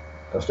an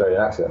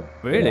Australian accent.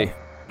 Really? Yeah.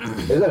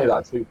 There's only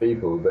like 2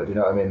 people, but do you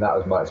know what I mean? That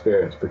was my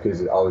experience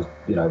because I was,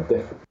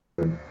 different.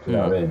 Do you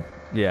know what I mean?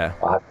 Yeah.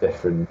 I had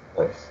different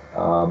voice.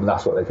 And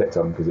that's what they picked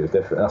on because it was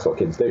different. That's what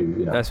kids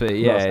do, That's what,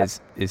 yeah,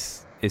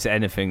 it's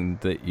anything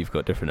that you've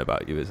got different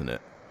about you, isn't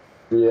it?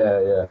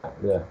 Yeah.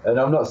 And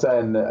I'm not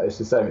saying that it's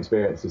the same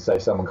experience as say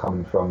someone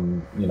coming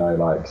from,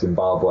 like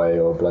Zimbabwe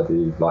or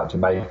bloody like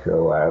Jamaica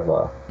or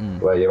wherever,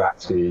 where you're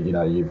actually,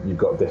 you've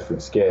got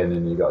different skin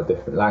and you've got a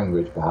different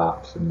language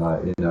perhaps, and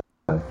like,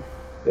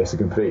 it's a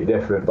completely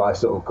different. But I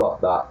sort of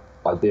got that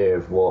idea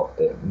of what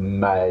it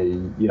may,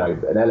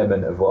 an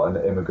element of what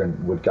an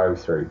immigrant would go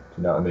through. Do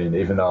you know what I mean?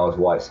 Even though I was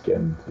white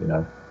skinned,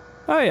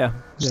 Oh yeah.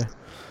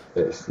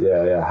 It's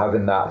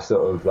having that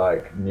sort of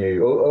like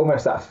new,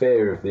 almost that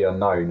fear of the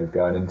unknown of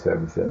going into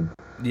everything,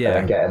 and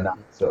then getting that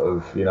sort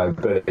of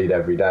bullied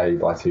every day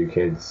by two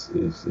kids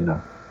is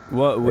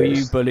What were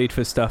you bullied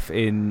for stuff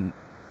in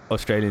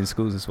Australian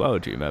schools as well?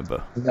 Do you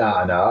remember? No,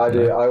 I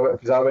did.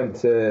 Because I went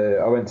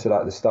to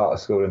like the start of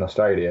school in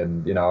Australia,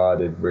 and I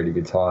had a really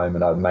good time,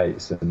 and I had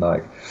mates, and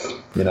like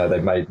they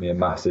made me a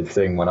massive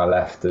thing when I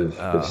left of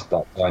this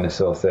like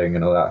dinosaur thing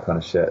and all that kind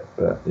of shit.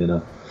 But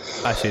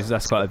actually,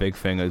 that's quite a big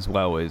thing as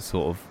well, is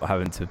sort of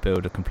having to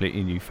build a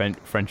completely new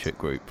friendship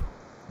group.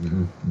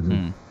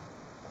 And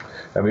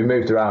we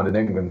moved around in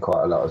England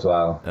quite a lot as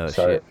well. Oh,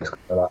 so shit.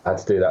 I had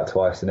to do that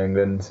twice in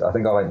England. I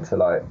think I went to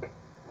like,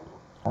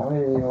 how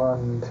many?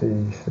 1,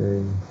 2,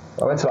 3.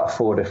 I went to like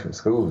 4 different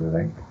schools, I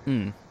think.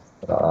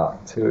 Like that.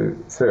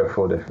 3 or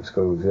 4 different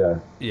schools, yeah.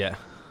 Yeah.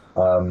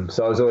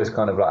 So I was always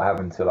kind of like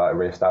having to like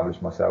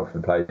re-establish myself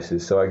in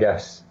places. So I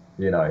guess,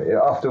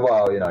 after a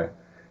while,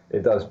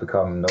 it does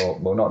become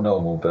well, not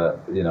normal, but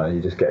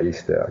you just get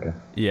used to it, I guess.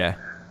 Yeah.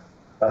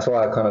 That's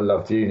why I kind of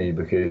loved uni,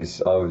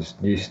 because I was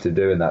used to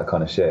doing that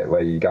kind of shit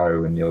where you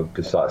go and you're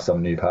just like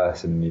some new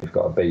person, you've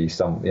got to be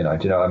some, do you know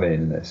what I mean?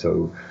 And it's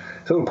all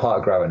part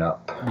of growing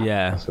up.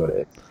 Yeah. That's what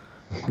it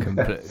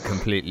is.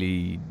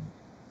 Completely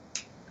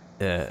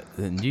the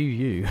new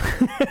you.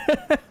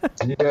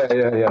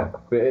 Yeah.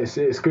 But it's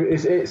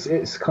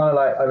kind of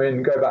like, I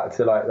mean, go back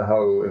to like the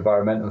whole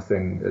environmental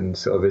thing and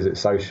sort of, is it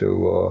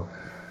social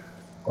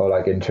or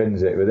like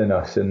intrinsic within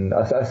us? And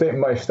I think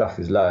most stuff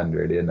is learned,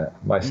 really, isn't it?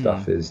 Most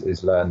stuff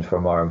is learned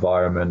from our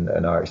environment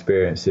and our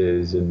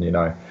experiences, and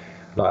like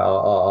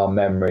our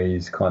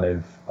memories kind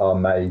of are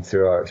made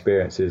through our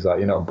experiences. Like,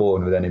 you're not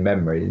born with any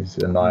memories,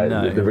 and like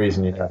the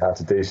reason you know how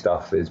to do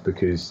stuff is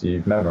because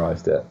you've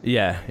memorized it.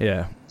 Yeah.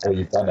 Or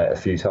you've done it a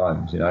few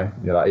times. You're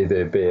like,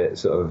 either be it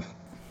sort of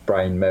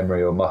brain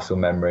memory or muscle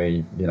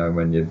memory,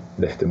 when you're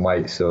lifting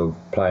weights or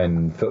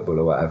playing football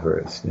or whatever.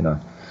 It's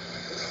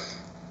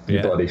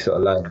your body sort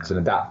of learns and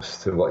adapts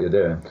to what you're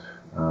doing.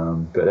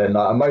 But then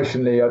like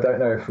emotionally, I don't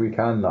know if we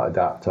can like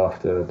adapt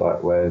after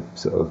like we're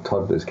sort of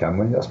toddlers, can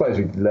we? I suppose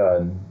we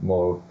learn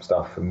more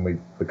stuff and we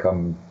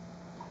become...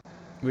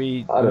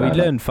 We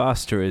learn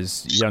faster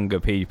as younger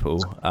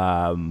people,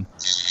 and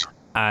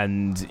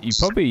you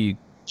probably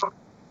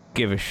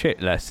give a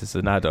shit less as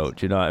an adult.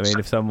 Do you know what I mean?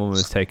 If someone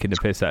was taking the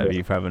piss out of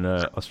you for having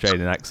an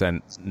Australian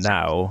accent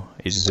now,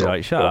 you'd just be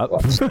like, shut up.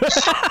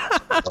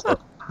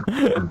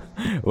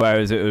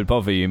 Whereas it would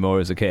bother you more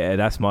as a kid.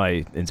 That's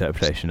my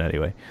interpretation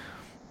anyway.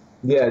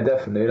 Yeah,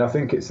 definitely. And I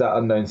think it's that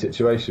unknown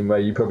situation where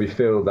you probably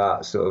feel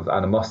that sort of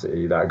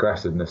animosity, that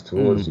aggressiveness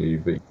towards you,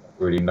 but you don't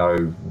really know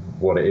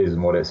what it is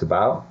and what it's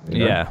about.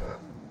 Yeah.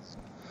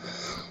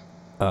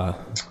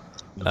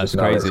 That's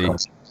crazy.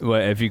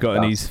 Well, have you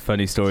got any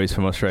funny stories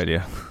from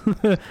Australia?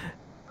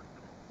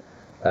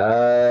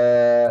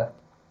 That's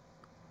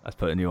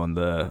putting you on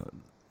the...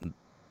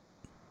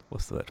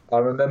 What's the word? I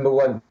remember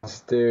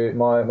once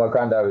my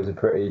granddad was a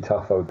pretty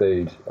tough old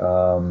dude,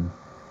 but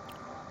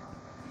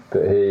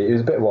he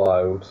was a bit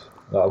wild,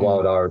 like a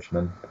wild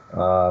Irishman.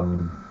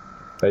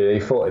 He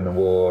fought in the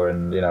war,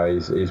 and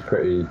he's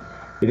pretty.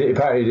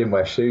 Apparently he didn't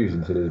wear shoes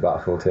until he was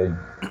about 14.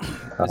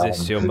 Is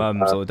this your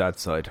mum's or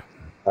dad's side?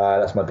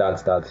 That's my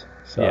dad's dad.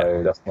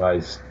 So that's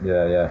my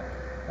yeah.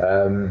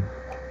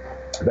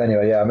 But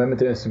anyway, I remember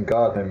doing some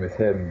gardening with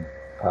him.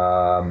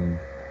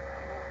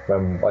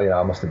 When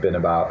I must have been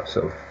about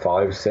sort of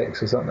 5,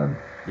 6 or something.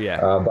 Yeah.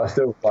 But I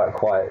still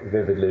quite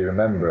vividly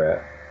remember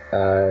it.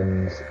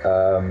 And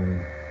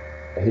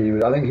I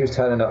think he was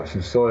turning up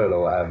some soil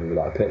or whatever with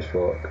like a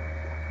pitchfork.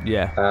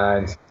 Yeah.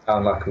 And he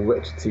found like a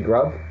witchetty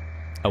grub.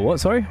 A what?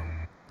 Sorry.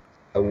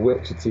 A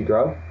witchetty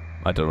grub.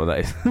 I don't know what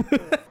that is.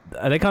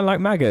 Are they kind of like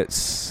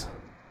maggots?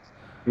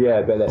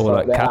 Yeah, but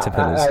or like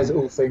caterpillars. As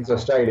all things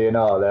Australian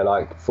are, they're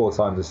like 4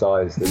 times the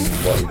size than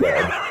what you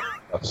get.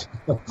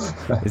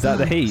 Is that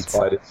the heat?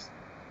 Spiders.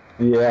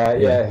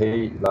 Yeah,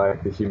 heat,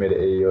 like the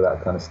humidity, all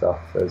that kind of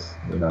stuff. As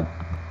it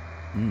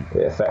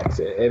affects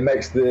it. It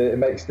makes the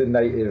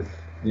native,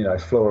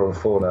 flora and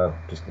fauna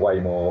just way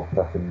more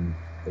fucking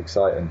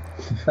exciting.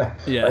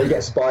 Yeah. You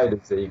get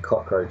spiders that eat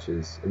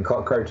cockroaches, and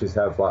cockroaches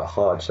have like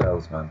hard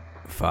shells, man.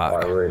 Fuck.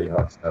 Like really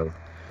hard shells.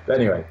 But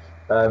anyway,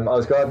 I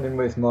was gardening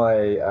with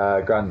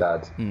my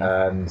granddad,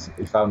 and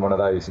he found one of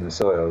those in the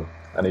soil,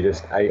 and he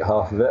just ate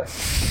half of it.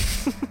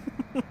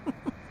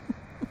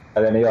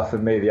 And then he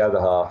offered me the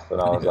other half,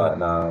 and I was like,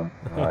 no,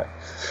 right.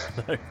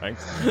 No,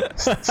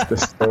 thanks. I still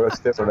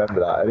remember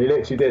that. And he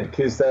literally did,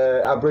 because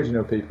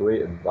Aboriginal people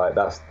eat them. Like,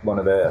 that's part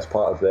of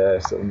their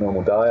sort of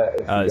normal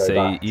diet.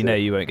 So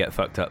you won't get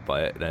fucked up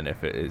by it then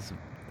if it is...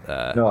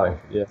 No,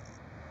 yeah.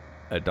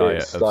 a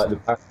diet It's of... like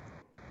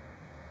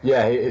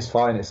yeah, it's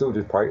fine. It's all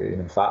just protein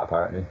and fat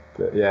apparently.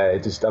 But yeah,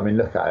 it just, I mean,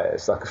 look at it.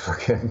 It's like a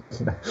fucking.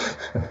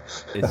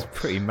 It's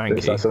pretty manky.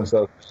 It's like some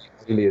sort of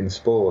alien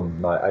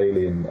spawn. Like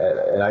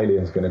an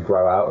alien's going to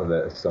grow out of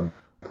it at some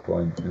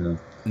point. You know.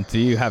 Do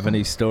you have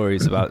any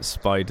stories about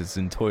spiders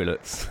in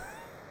toilets?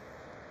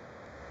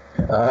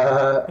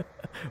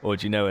 Or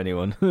do you know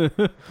anyone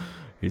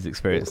who's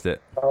experienced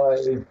it?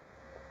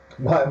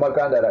 My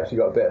granddad actually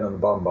got bitten on the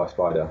bum by a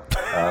spider.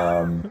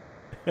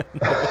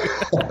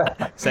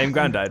 Same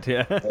granddad,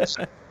 yeah.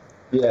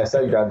 Yeah,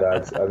 same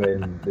granddad. I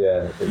mean,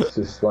 yeah, it's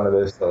just one of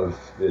those sort of,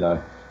 you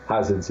know,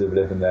 hazards of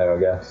living there, I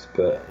guess.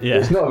 But yeah.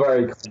 It's not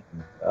very common.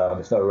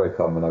 It's not very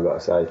common, I've got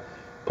to say.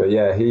 But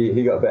yeah,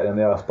 he got bitten in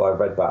the arse by a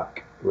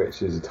redback,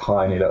 which is a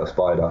tiny little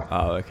spider.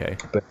 Oh, okay.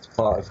 But it's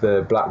part of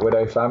the black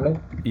widow family.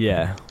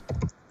 Yeah.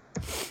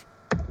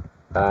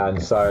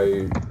 And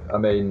so, I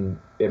mean,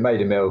 it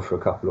made him ill for a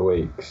couple of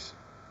weeks.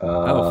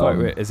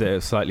 Is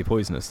it slightly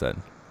poisonous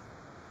then?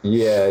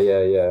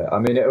 Yeah. I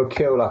mean, it'll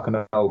kill like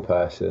an old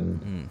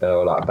person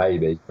or like a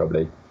baby,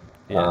 probably.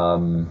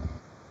 Yeah.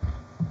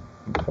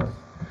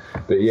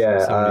 But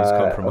yeah,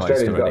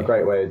 Australia's got a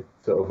great way of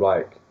sort of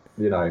like,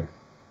 you know,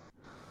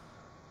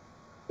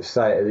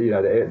 say, you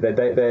know,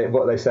 they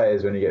what they say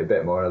is when you get a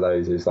bit more of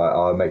those is like,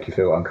 oh, make you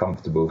feel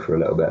uncomfortable for a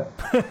little bit.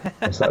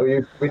 It's like,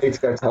 well, we need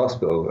to go to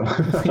hospital.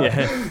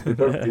 Yeah. You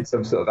probably need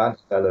some sort of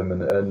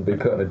antibellum and be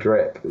put on a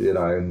drip, you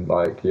know, and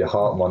like your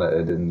heart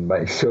monitored and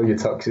make sure your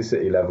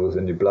toxicity levels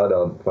and your blood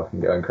aren't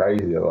fucking going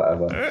crazy or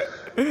whatever.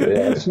 But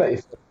yeah, just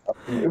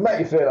it make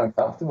you feel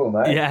uncomfortable,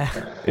 mate. Yeah.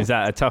 Is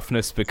that a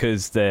toughness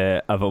because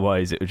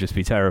otherwise it would just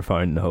be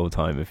terrifying the whole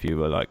time if you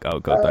were like, oh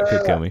god, that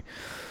could kill me?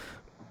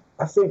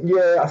 I think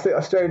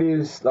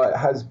Australia's like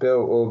has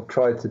built or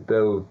tried to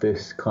build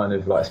this kind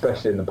of like,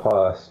 especially in the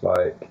past,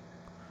 like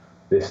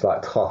this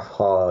like tough,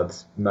 hard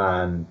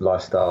man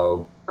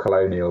lifestyle,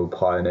 colonial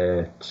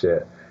pioneer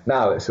shit.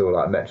 Now it's all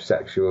like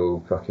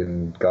metrosexual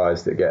fucking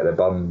guys that get their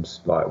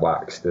bums like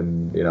waxed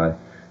and, you know,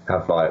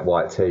 have like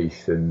white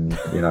teeth and,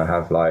 you know,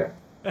 have like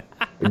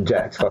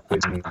inject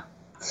fucking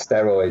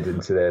steroids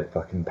into their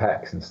fucking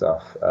pecs and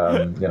stuff.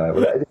 You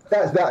know,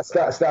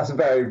 that's a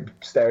very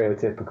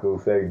stereotypical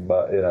thing,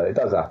 but you know, it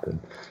does happen.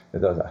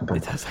 But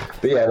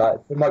yeah, like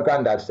in my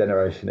granddad's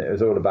generation, it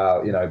was all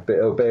about, you know,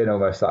 being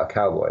almost like a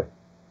cowboy.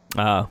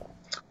 Ah.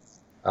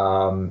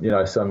 You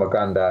know, so my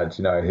granddad,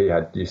 you know, he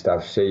used to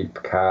have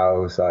sheep,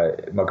 cows.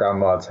 Like my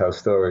grandma would tell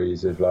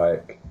stories of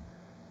like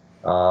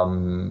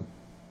him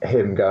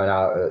going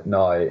out at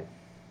night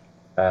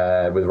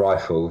with a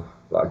rifle,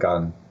 like a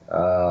gun.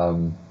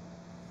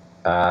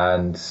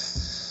 And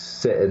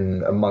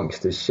sitting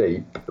amongst his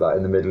sheep, like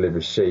in the middle of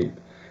his sheep,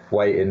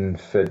 waiting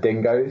for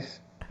dingoes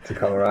to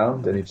come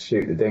around, and he'd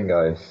shoot the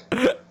dingoes.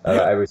 And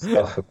like, every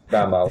so often,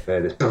 grandma would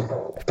hear this.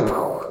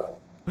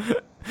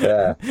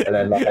 Yeah, and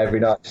then like every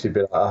night she'd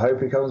be like, "I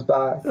hope he comes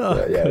back."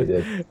 Oh, yeah, he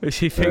did.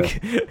 She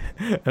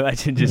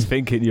imagine just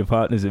thinking your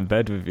partner's in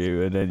bed with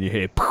you, and then you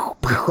hear, "Oh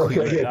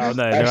no,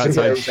 they're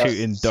outside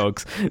shooting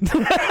dogs."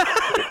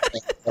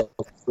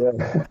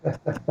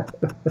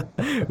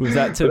 Was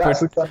that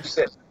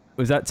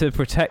to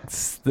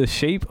protect the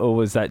sheep, or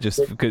was that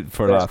just good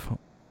for a laugh?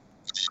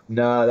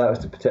 No, that was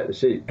to protect the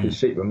sheep, because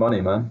sheep were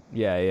money, man.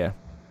 Yeah.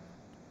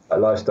 Like,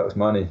 livestock's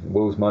money,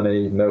 wool's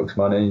money, milk's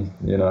money.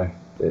 You know,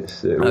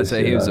 I'd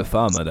say he was a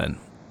farmer then.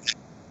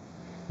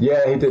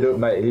 Yeah, he did,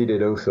 mate. He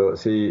did all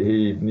sorts.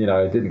 He you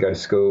know, didn't go to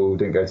school,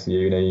 didn't go to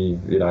uni.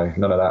 You know,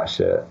 none of that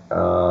shit.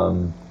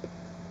 You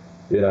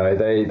know,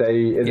 they in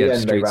the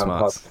end they ran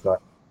pubs. Like,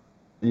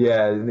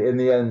 yeah, in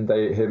the end,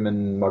 him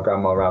and my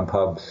grandma ran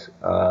pubs.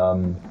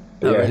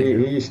 Yeah, he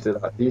used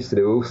to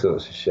do all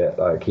sorts of shit.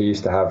 Like he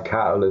used to have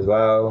cattle as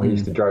well. He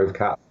used to drove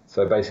cattle,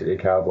 so basically a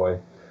cowboy.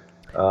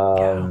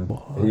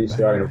 He used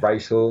to own a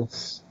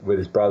racehorse with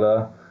his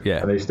brother. Yeah,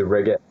 and they used to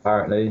rig it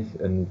apparently,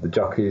 and the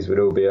jockeys would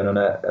all be in on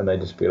it, and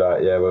they'd just be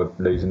like, "Yeah, we're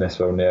losing this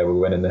one. Yeah, we're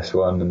winning this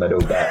one," and they'd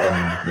all bet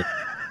on.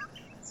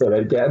 So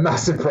they'd get a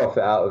massive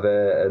profit out of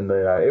it, and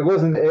you know, it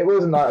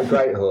wasn't like a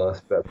great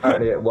horse, but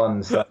apparently it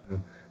won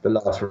the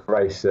last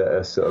race at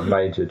a sort of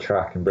major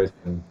track in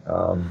Brisbane.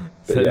 So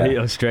yeah, the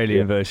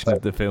Australian version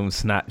of the film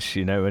Snatch,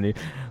 you know, when you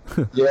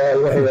yeah,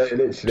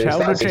 literally. Tell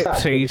the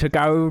gypsy to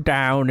go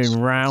down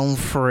in round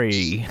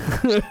 3.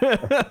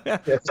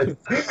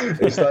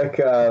 It's like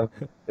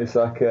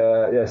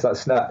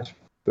Snatch,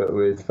 but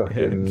with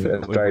fucking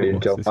Australian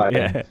John Wayne.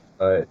 Yeah.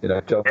 You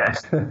know, John.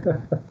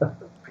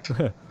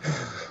 Yeah.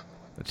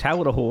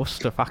 Tell the horse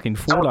to fucking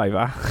fall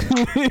over.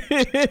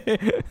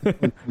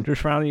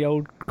 Just round the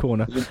old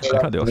corner. I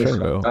can't do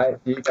Australian. Right,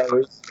 you go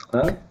east,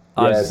 huh?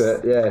 Yeah,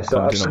 so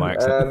commenting on my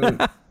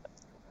accent.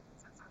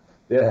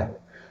 Yeah,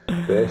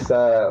 he was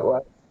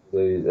a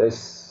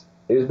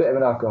bit of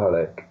an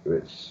alcoholic,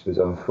 which was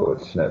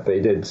unfortunate, but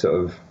he did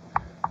sort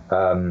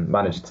of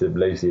manage to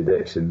lose the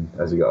addiction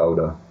as he got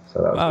older.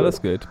 So that was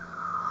good.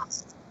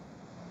 That's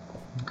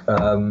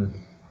good.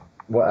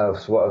 What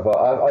else? What have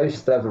I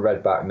used to have a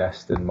redback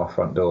nest in my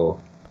front door.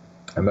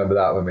 I remember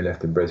that when we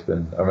lived in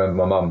Brisbane. I remember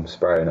my mum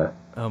spraying it.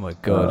 Oh my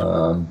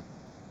god.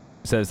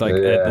 So it's like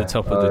at the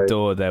top of the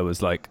door there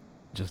was like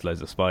just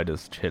loads of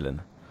spiders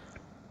chilling.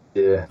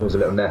 Yeah, there was a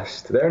little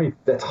nest. They're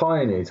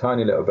tiny,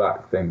 tiny little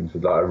black things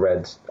with like a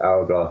red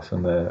hourglass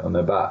on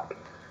their back.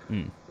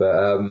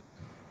 But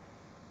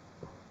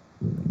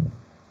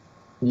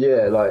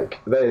yeah,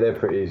 like they're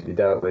pretty easily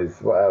dealt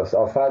with. What else?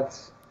 I've had.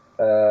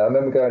 I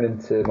remember going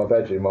into my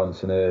bedroom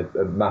once and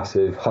a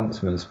massive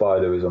huntsman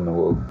spider was on the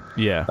wall.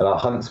 Yeah. And like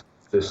huntsmen,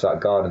 just like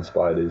garden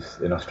spiders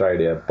in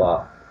Australia,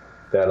 but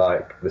they're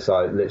like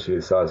literally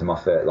the size of my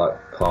foot, like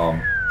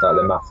palm. Like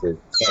they're massive,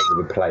 size of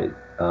a plate.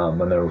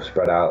 When they're all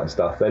spread out and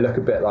stuff, they look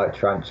a bit like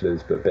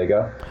tarantulas but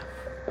bigger,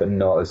 but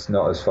not as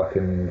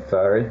fucking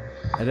furry.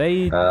 Are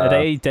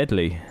they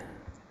deadly?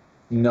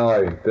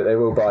 No, but they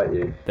will bite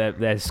you.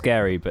 They're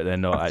scary, but they're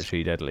not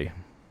actually deadly.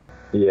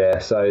 Yeah,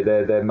 so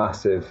they're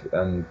massive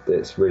and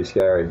it's really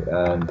scary.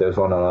 And there was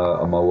one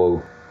on my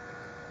wall,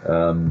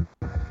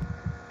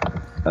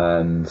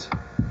 and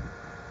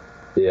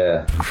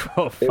yeah,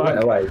 oh fuck! It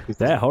went away.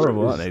 They're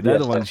horrible, aren't they? They're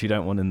the ones you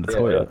don't want in the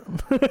toilet.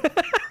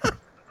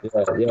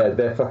 Yeah,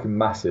 they're fucking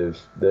massive.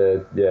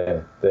 They're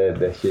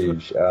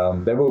huge.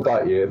 They will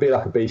bite you. It'd be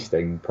like a bee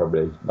sting,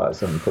 probably, like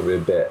something probably a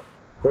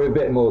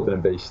bit more than a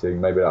bee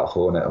sting, maybe like a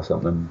hornet or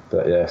something.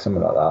 But yeah,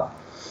 something like that.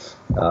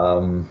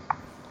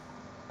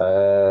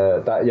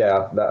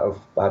 I've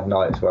had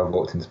nights where I've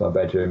walked into my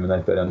bedroom and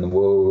they've been on the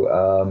wall.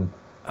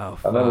 I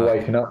remember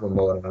waking up one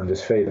morning and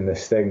just feeling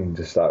this thing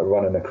just like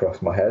running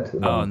across my head.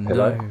 And no!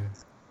 Like,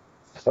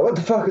 what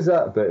the fuck is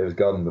that? But it was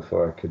gone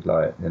before I could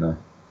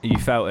You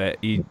felt it.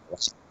 You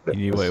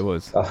knew what it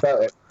was. I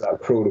felt it like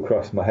crawled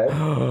across my head.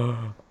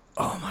 Oh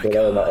my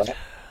god! Like,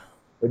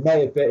 it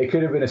may have been. It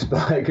could have been a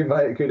spider.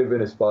 It could have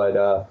been a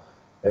spider.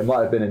 It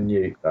might have been a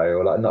newt though,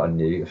 or like not a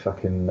newt, a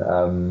fucking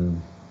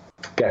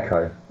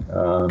gecko.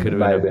 Could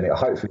have been.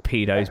 Hopefully,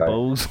 pedo's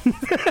balls.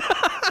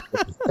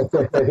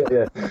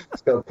 Yeah,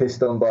 it's got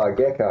pissed on by a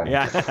gecko.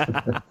 Yeah.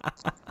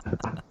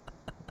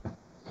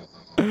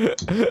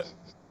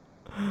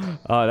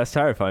 Oh, that's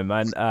terrifying,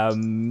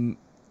 man.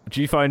 Do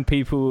you find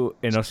people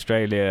in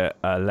Australia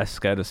less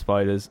scared of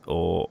spiders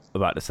or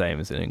about the same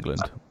as in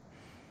England?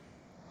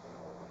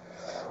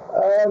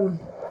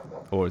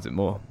 Or is it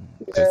more?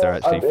 Because they're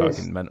actually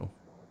fucking mental.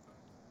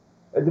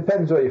 It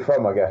depends where you're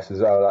from, I guess, as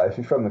well. Like if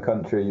you're from the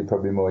country, you're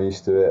probably more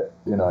used to it,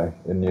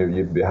 and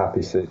you'd be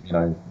happy to,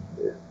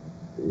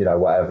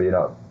 whatever. You're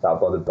not that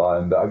bothered by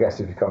them. But I guess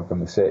if you come from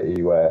the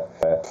city where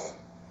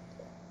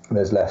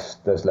there's less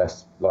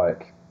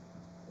like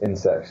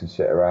insects and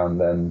shit around,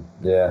 then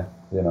yeah.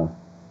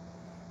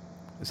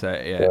 So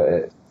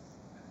yeah,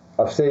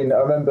 I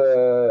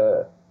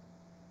remember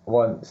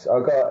once I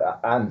got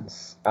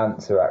ants.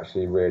 Ants are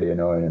actually really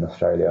annoying in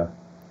Australia.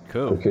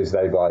 Cool. Because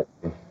they bite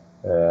you.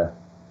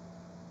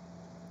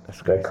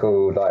 They're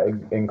called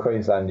in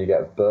Queensland you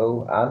get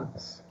bull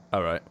ants.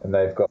 All right. And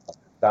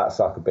that's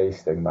like a bee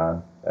sting,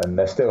 man. And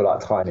they're still like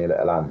tiny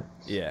little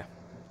ants. Yeah.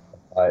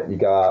 Like you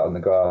go out on the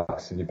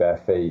grass with your bare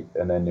feet,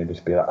 and then you'll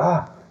just be like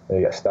and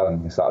you get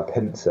stung. It's like a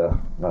pincer,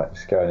 like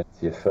just going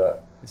into your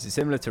foot. Is it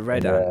similar to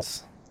red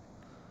ants?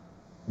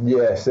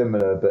 Yeah,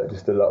 similar, but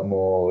just a lot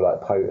more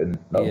like potent,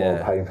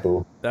 more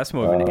painful. That's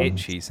more of an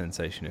itchy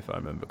sensation, if I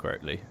remember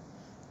correctly.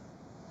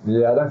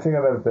 Yeah, I don't think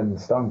I've ever been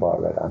stung by a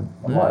red ant.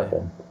 I might have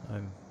been.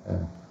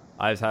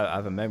 I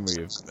have a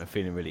memory of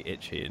feeling really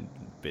itchy and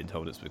being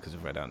told it's because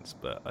of red ants,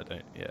 but I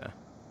don't. Yeah,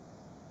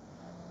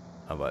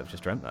 I might have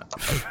just dreamt that.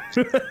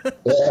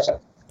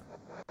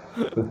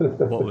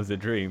 What was the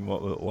dream?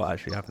 What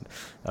actually happened?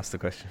 That's the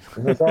question.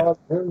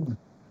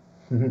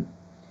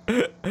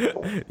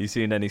 You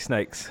seen any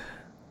snakes?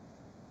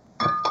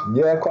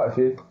 Yeah, quite a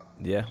few.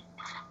 Yeah.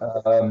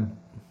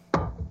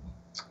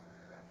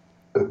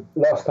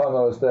 Last time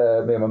I was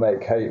there, me and my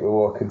mate Kate were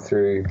walking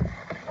through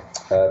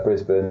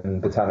Brisbane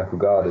Botanical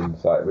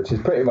Gardens, which is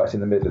pretty much in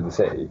the middle of the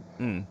city,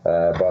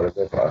 by the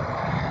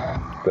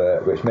river,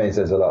 but which means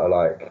there's a lot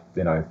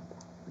of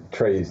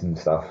trees and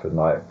stuff and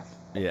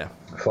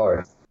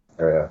forest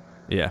area.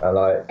 Yeah. And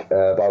by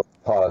the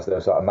paths there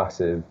was a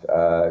massive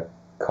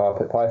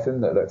carpet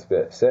python that looked a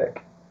bit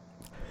sick.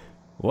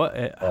 What?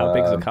 How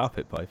big is a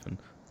carpet python?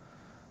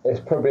 It's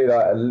probably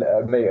a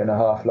metre and a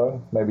half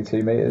long, maybe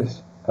 2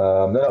 meters.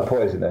 They're not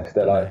poisonous.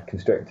 They're like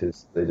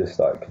constrictors. They just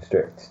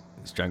constrict.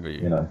 Strangle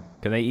you.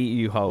 Can they eat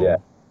you whole? Yeah.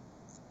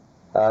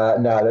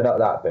 No, they're not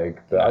that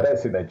big, but I don't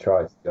think they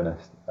tried, to be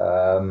honest.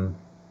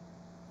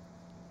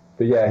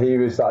 But yeah, he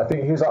was. I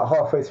think he was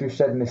halfway through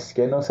shedding his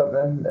skin or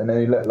something, and then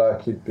he looked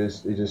like he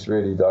just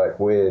really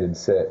weird and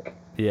sick.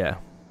 Yeah.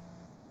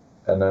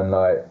 And then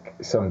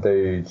some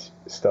dude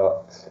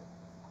stopped,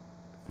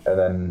 and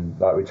then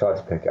we tried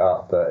to pick it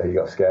up, but he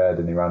got scared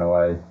and he ran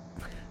away.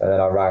 And then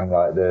I rang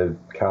the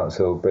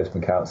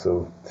Brisbane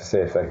Council, to see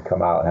if they could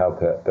come out and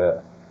help it,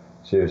 but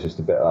she was just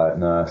a bit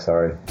no,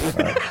 sorry, just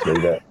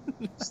leave it.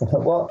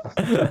 What?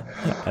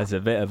 That's a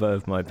bit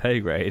above my pay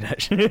grade,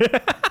 actually.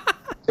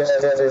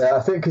 Yeah. I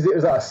think because it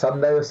was a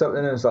Sunday or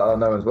something, and it's no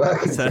one's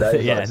working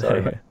today. Yeah,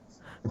 sorry.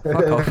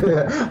 Fuck off.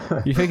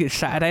 You think it's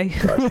Saturday?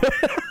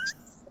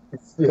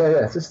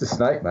 Yeah, it's just a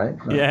snake, mate.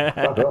 Yeah.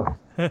 Fuck off.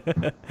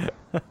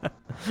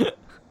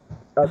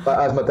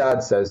 As my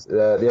dad says,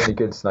 the only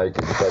good snake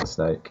is a dead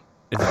snake.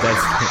 It's a dead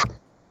snake.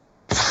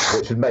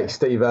 Which would make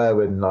Steve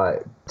Irwin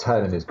like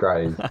turn in his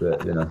grave,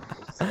 but you know.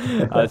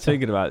 I was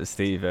thinking about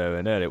Steve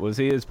Irwin earlier. Was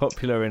he as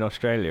popular in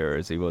Australia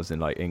as he was in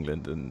like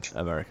England and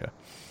America?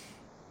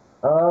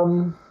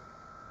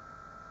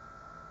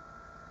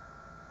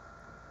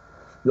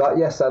 Like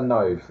yes and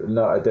no,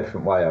 not a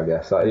different way, I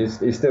guess. Like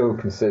he's still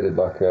considered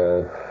like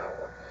a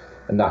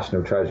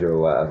national treasure or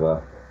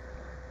whatever.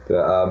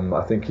 But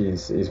I think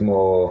he's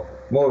more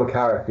of a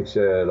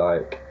caricature,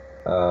 like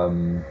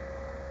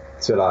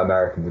to like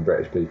Americans and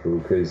British people,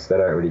 because they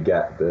don't really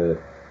get the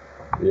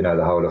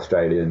whole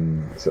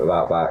Australian sort of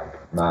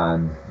outback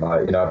man.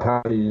 Like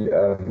apparently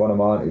one of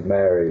my aunties,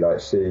 Mary,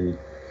 like she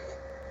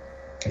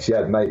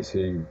had mates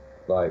who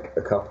like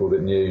a couple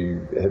that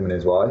knew him and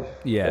his wife.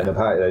 Yeah. And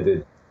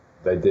apparently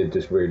they did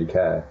just really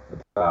care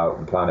about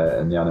the planet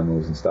and the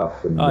animals and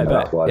stuff, and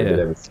that's why they did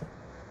everything.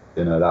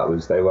 They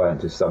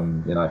weren't just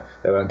some, they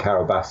weren't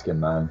Carol Baskin,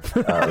 man.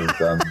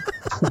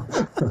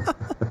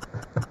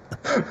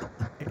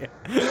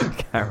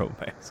 Carol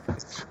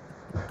Baskin.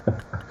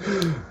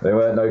 They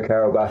weren't no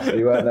Carol Baskin.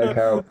 He weren't no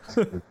Carol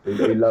Baskin.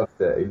 He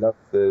loved it. He loved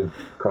the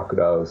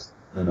crocodiles,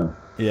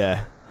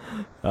 Yeah.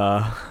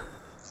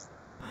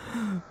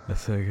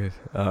 That's so good.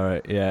 All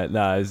right. Yeah.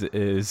 No,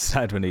 it was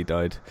sad when he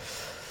died.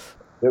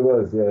 It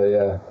was.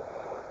 Yeah.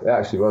 It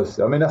actually was.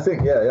 I mean, I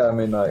think, yeah. I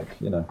mean, like,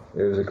 it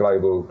was a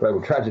global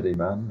tragedy,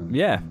 man.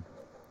 Yeah.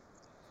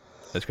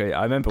 That's great.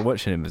 I remember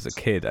watching him as a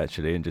kid,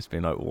 actually, and just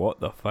being like, what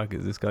the fuck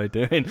is this guy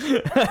doing?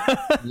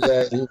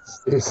 Yeah,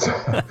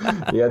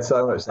 he had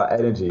so much that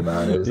energy,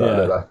 man. It was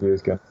like he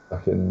was going to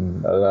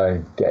fucking, I don't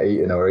know, get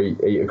eaten or eat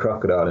a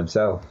crocodile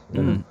himself.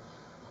 Mm.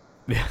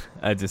 Yeah,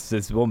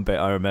 there's one bit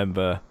I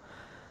remember,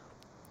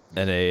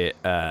 and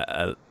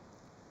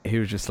he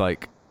was just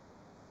like,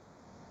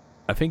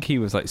 I think he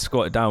was like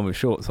squatted down with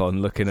shorts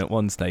on, looking at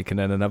one snake, and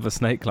then another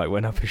snake like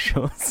went up his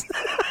shorts.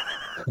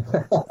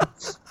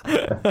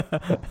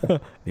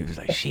 He was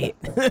like, shit.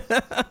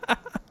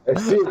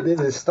 There's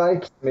a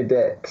snake in my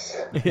decks.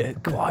 Yeah,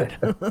 quiet.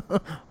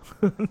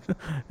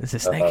 There's a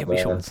snake in my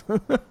shorts.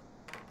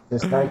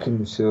 There's a snake in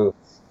my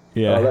shorts.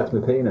 Yeah. Oh, that's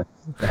my penis.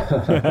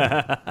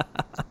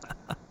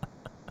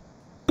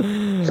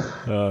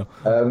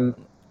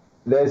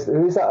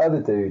 Who's that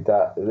other dude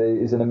that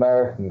is an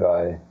American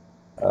guy?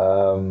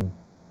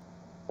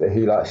 That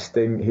he like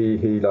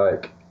he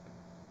like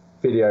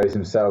videos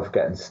himself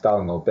getting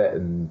stung or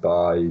bitten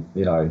by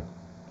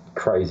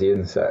crazy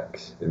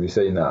insects. Have you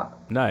seen that?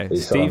 No.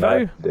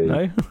 Steve-O?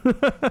 No.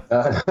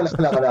 No.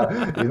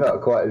 He's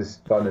not quite as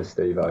fun as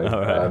Steve-O.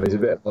 Right. He's a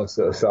bit more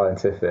sort of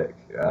scientific.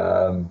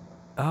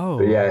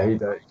 But yeah, he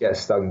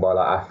gets stung by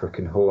like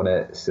African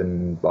hornets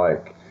and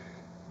like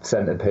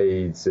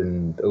centipedes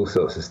and all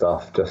sorts of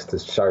stuff, just to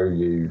show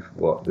you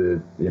what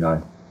the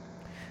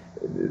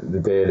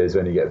deal is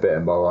when you get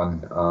bitten by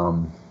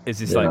one. Is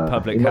this like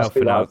public health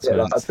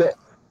announcements?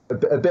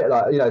 A bit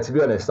like, to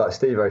be honest, like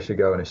Steve-O should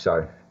go on a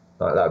show.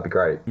 Like that'd be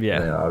great.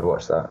 Yeah. I'd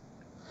watch that.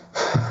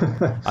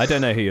 I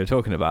don't know who you're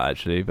talking about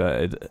actually,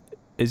 but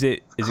is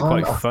it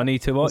quite funny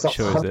to watch,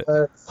 or is it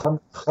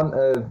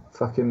Hunter?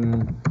 I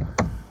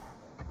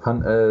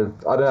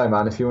don't know,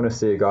 man. If you want to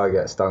see a guy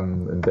get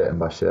stung and bitten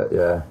by shit,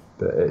 yeah.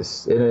 But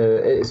it's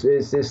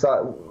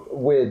like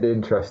weirdly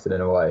interesting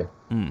in a way.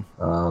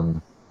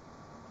 Mm.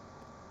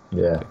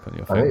 Yeah.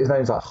 I think his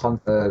name's like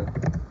Hunter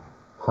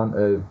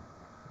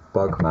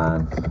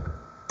Bugman.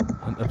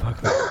 Hunter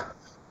Bugman.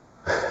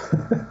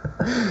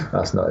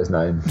 That's not his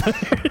name.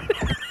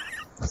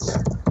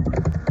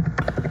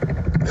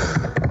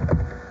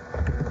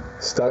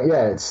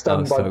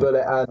 Stung by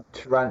bullet and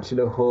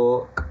tarantula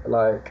hawk.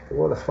 Like,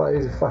 what the fuck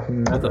is a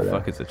fucking? What the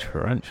fuck is a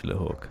tarantula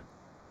hawk?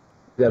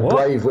 Yeah, what?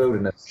 Brave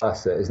Wilderness.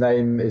 That's it. His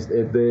name is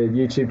the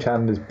YouTube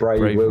channel is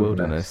Brave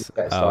Wilderness.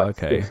 He gets,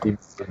 okay. 50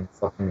 million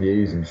fucking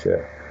views and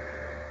shit.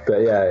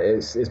 But yeah,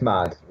 it's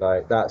mad.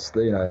 Like that's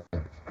I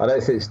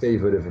don't think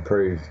Steve would have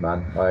approved,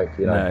 man. Like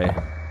No.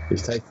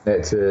 He's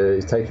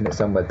taking it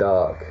somewhere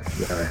dark.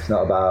 It's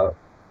not about.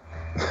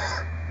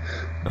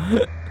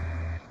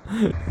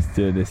 He's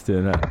doing this,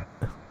 doing that.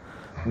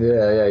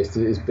 Yeah.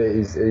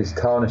 He's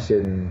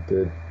tarnishing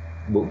the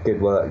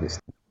good work that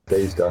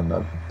Steve's done.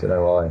 I don't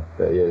know why,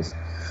 but he is.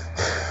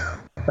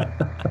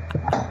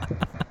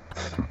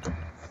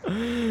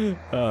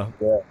 Oh.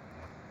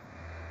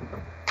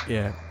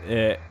 Yeah.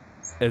 Yeah.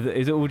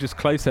 Is it all just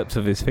close-ups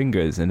of his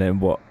fingers, and then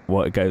what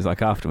it goes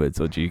like afterwards,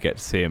 or do you get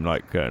to see him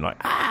like going like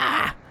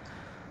ah?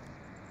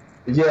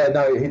 Yeah,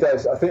 no, he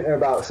does. I think they're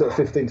about sort of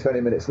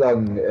 15-20 minutes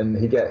long, and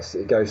it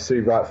goes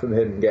through right from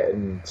him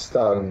getting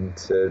stung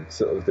to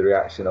sort of the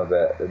reaction of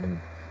it and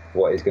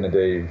what he's going to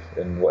do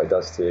and what it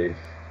does to you.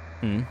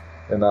 Mm.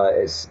 And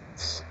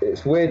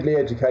it's weirdly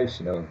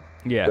educational.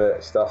 Yeah.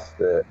 But stuff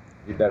that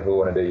you'd never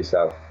want to do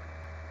yourself.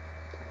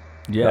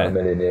 Yeah. Not in a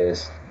million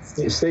years.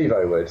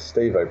 Steve-O would.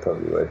 Steve-O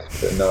probably would,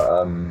 but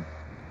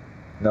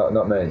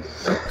not me.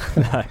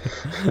 No.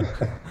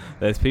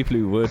 There's people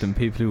who would and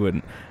people who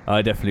wouldn't.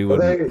 I definitely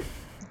wouldn't.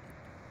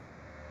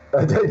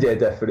 Yeah,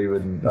 definitely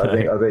wouldn't. No. I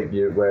think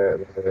we're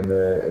in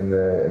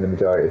the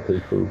majority of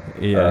people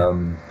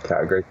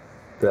category.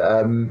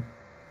 But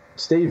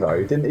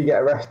Steve-O, didn't he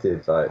get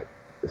arrested like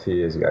a few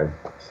years ago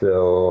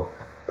for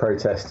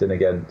protesting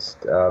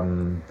against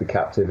the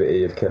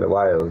captivity of killer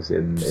whales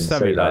in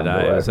something like Sealand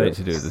that? It was or something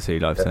to do with the Sea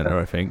Life Centre,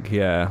 I think.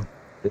 Yeah.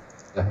 It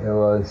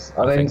was.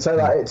 I mean, so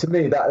like to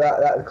me,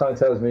 that kind of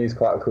tells me he's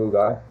quite a cool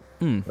guy.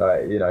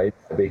 Like, you know,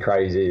 he'd be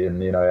crazy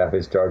and, you know, have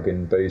his drug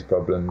and booze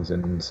problems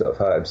and sort of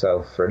hurt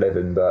himself for a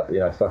living, but, you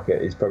know, fuck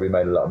it, he's probably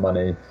made a lot of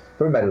money,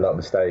 probably made a lot of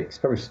mistakes,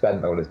 probably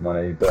spent all his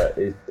money, but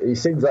he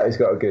seems like he's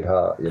got a good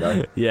heart, you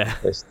know. Yeah.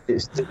 It's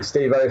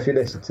Steve-O, if you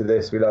listen to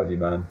this, we love you,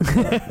 man.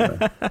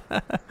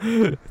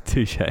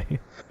 Touche.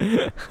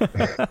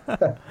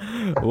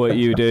 What are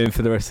you doing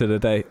for the rest of the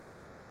day?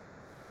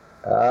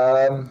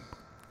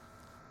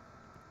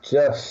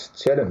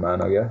 Just chilling,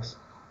 man, I guess.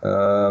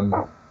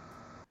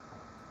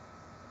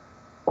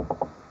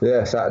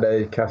 Yeah,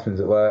 Saturday, Catherine's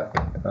at work.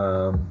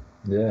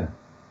 Yeah.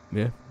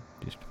 Yeah.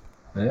 Just...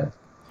 Yeah.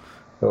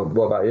 Well,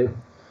 what about you?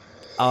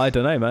 I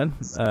don't know, man.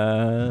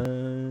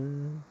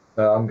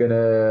 I'm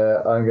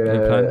gonna. What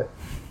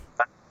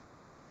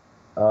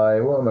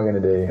am I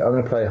gonna do? I'm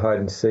gonna play hide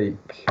and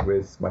seek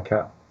with my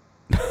cat.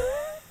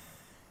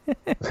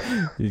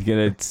 You're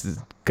gonna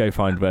go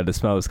find where the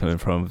smell's coming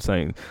from.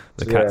 Something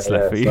the cat's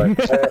left for you. Like,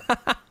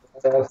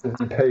 where else have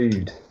you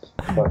pooed?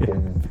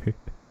 Fucking.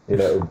 You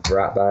little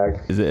rat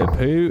bag. Is it a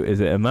poo? Is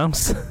it a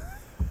mouse?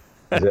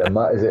 Is it a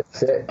mutt? Is it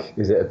sick?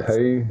 Is it a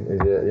poo? Is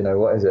it, you know,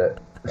 what is it?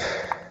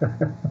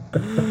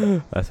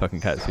 That's fucking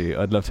cat's for you.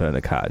 I'd love to own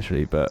a cat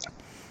actually, but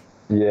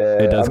yeah,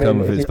 it does come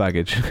with its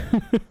baggage.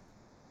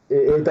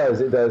 It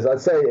does. I'd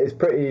say it's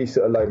pretty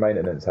sort of low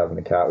maintenance having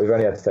a cat. We've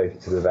only had to take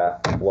it to the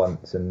vet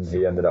once, and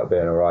he ended up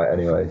being all right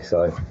anyway.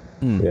 So,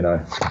 you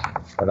know,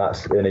 and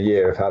that's in a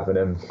year of having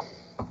him.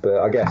 But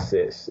I guess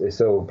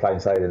it's all plain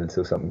sailing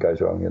until something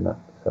goes wrong, isn't it?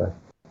 So.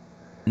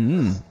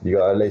 You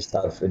got to at least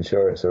have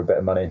insurance or a bit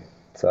of money,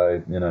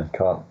 so you know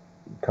can't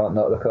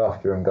not look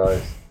after them,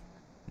 guys.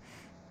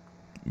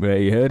 Well,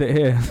 you heard it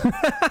here.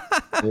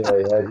 yeah,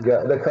 you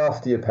got to look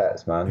after your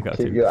pets, man.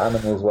 Keep your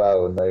animals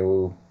well, and they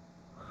will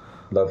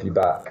love you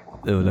back.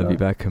 They will love you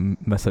back and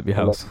mess up your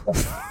house.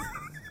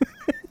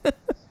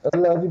 I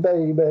love you,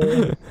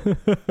 baby.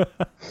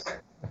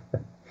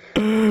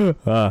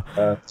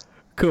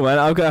 Cool, man.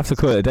 I'm going to have to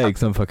call it a day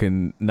because I'm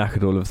fucking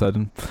knackered all of a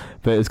sudden.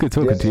 But it's good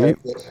talking to you.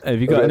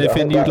 Have you got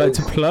anything you'd like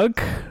to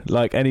plug?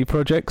 Like any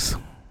projects?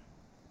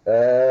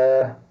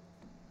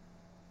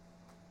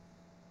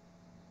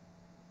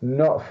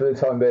 Not for the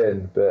time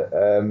being, but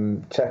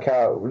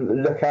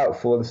look out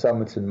for the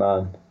Somerton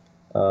Man.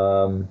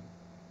 I'll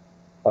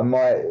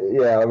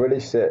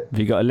release it. Have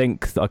you got a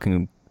link that I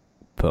can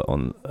put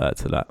on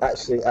to that?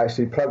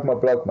 Actually, plug my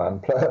blog, man.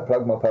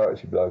 Plug my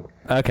poetry blog.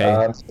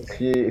 Okay.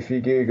 If you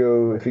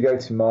go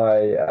to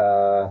my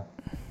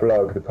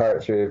blog, The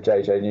Poetry of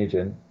JJ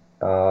Nugent,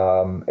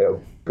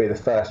 it'll be the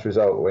first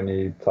result when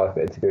you type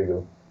it into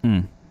Google.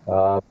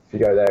 If you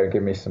go there and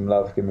give me some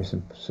love, give me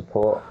some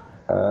support,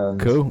 and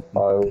cool.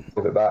 I'll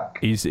give it back.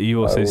 Are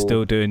you also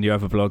still doing your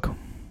other blog?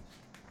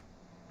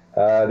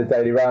 The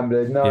Daily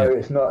Rambler. No,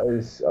 it's not.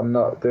 I'm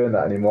not doing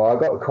that anymore.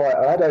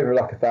 I had over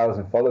like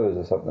 1,000 followers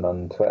or something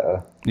on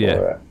Twitter.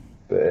 Yeah.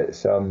 But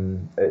it's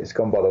gone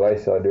by the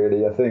wayside,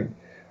 really. I think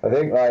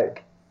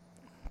like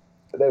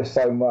there was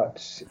so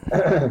much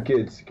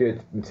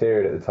good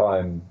material at the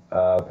time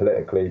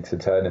politically to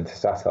turn into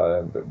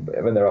satire, but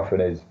when there often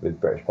is with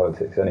British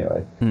politics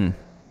anyway.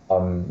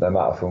 No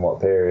matter from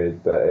what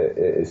period, but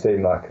it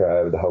seemed like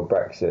the whole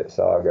Brexit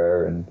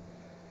saga and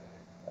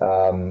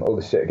all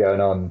the shit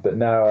going on. But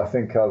now I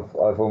think I've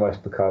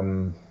almost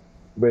become,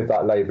 with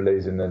that Labour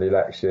losing the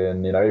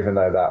election, you know, even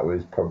though that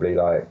was probably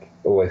like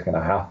always going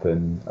to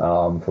happen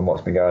from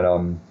what's been going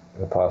on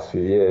the past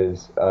few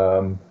years.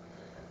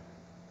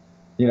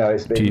 You know,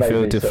 it's been. Do you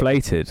feel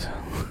deflated?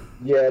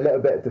 Yeah, a little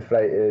bit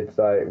deflated.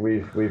 Like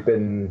we've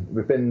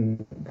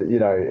been, you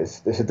know,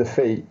 it's a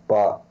defeat,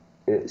 but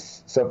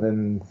it's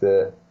something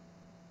that,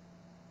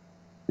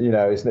 you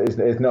know, it's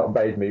not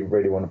made me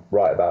really want to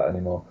write about it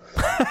anymore.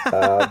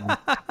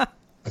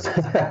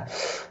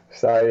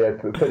 So yeah,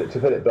 to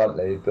put it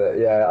bluntly, but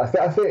yeah,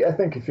 I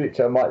think in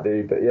future I might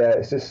do, but yeah,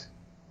 it's just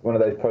one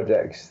of those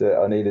projects that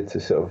I needed to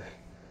sort of,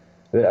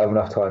 I didn't have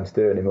enough time to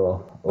do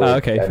anymore.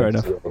 Okay, fair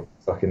enough.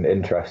 Fucking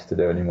interest to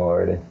do anymore,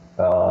 really.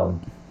 But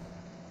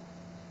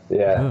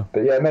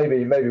yeah,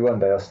 maybe one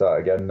day I'll start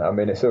again. I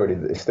mean, it's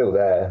still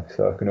there,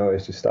 so I can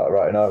always just start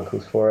writing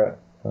articles for it.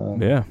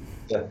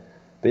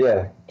 But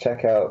yeah,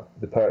 check out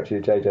The Poetry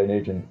of JJ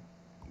Nugent.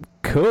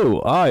 Cool.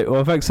 All right.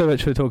 Well, thanks so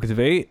much for talking to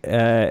me.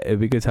 It'd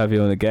be good to have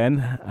you on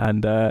again.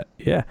 And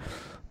yeah.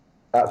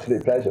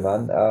 Absolute pleasure,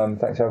 man.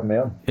 Thanks for having me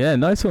on. Yeah,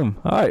 nice one.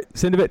 All right.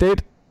 See you in a bit,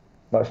 dude.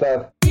 Much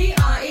love. TREVENA.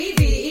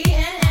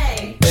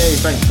 Hey,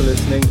 thanks for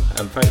listening,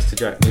 and thanks to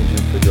Jack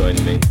Nugent for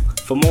joining me.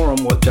 For more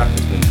on what Jack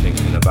has been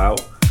thinking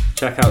about,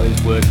 check out his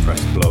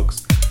WordPress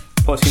blogs,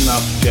 Potty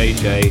Mouth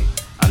JJ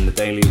and the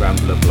Daily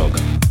Rambler blog.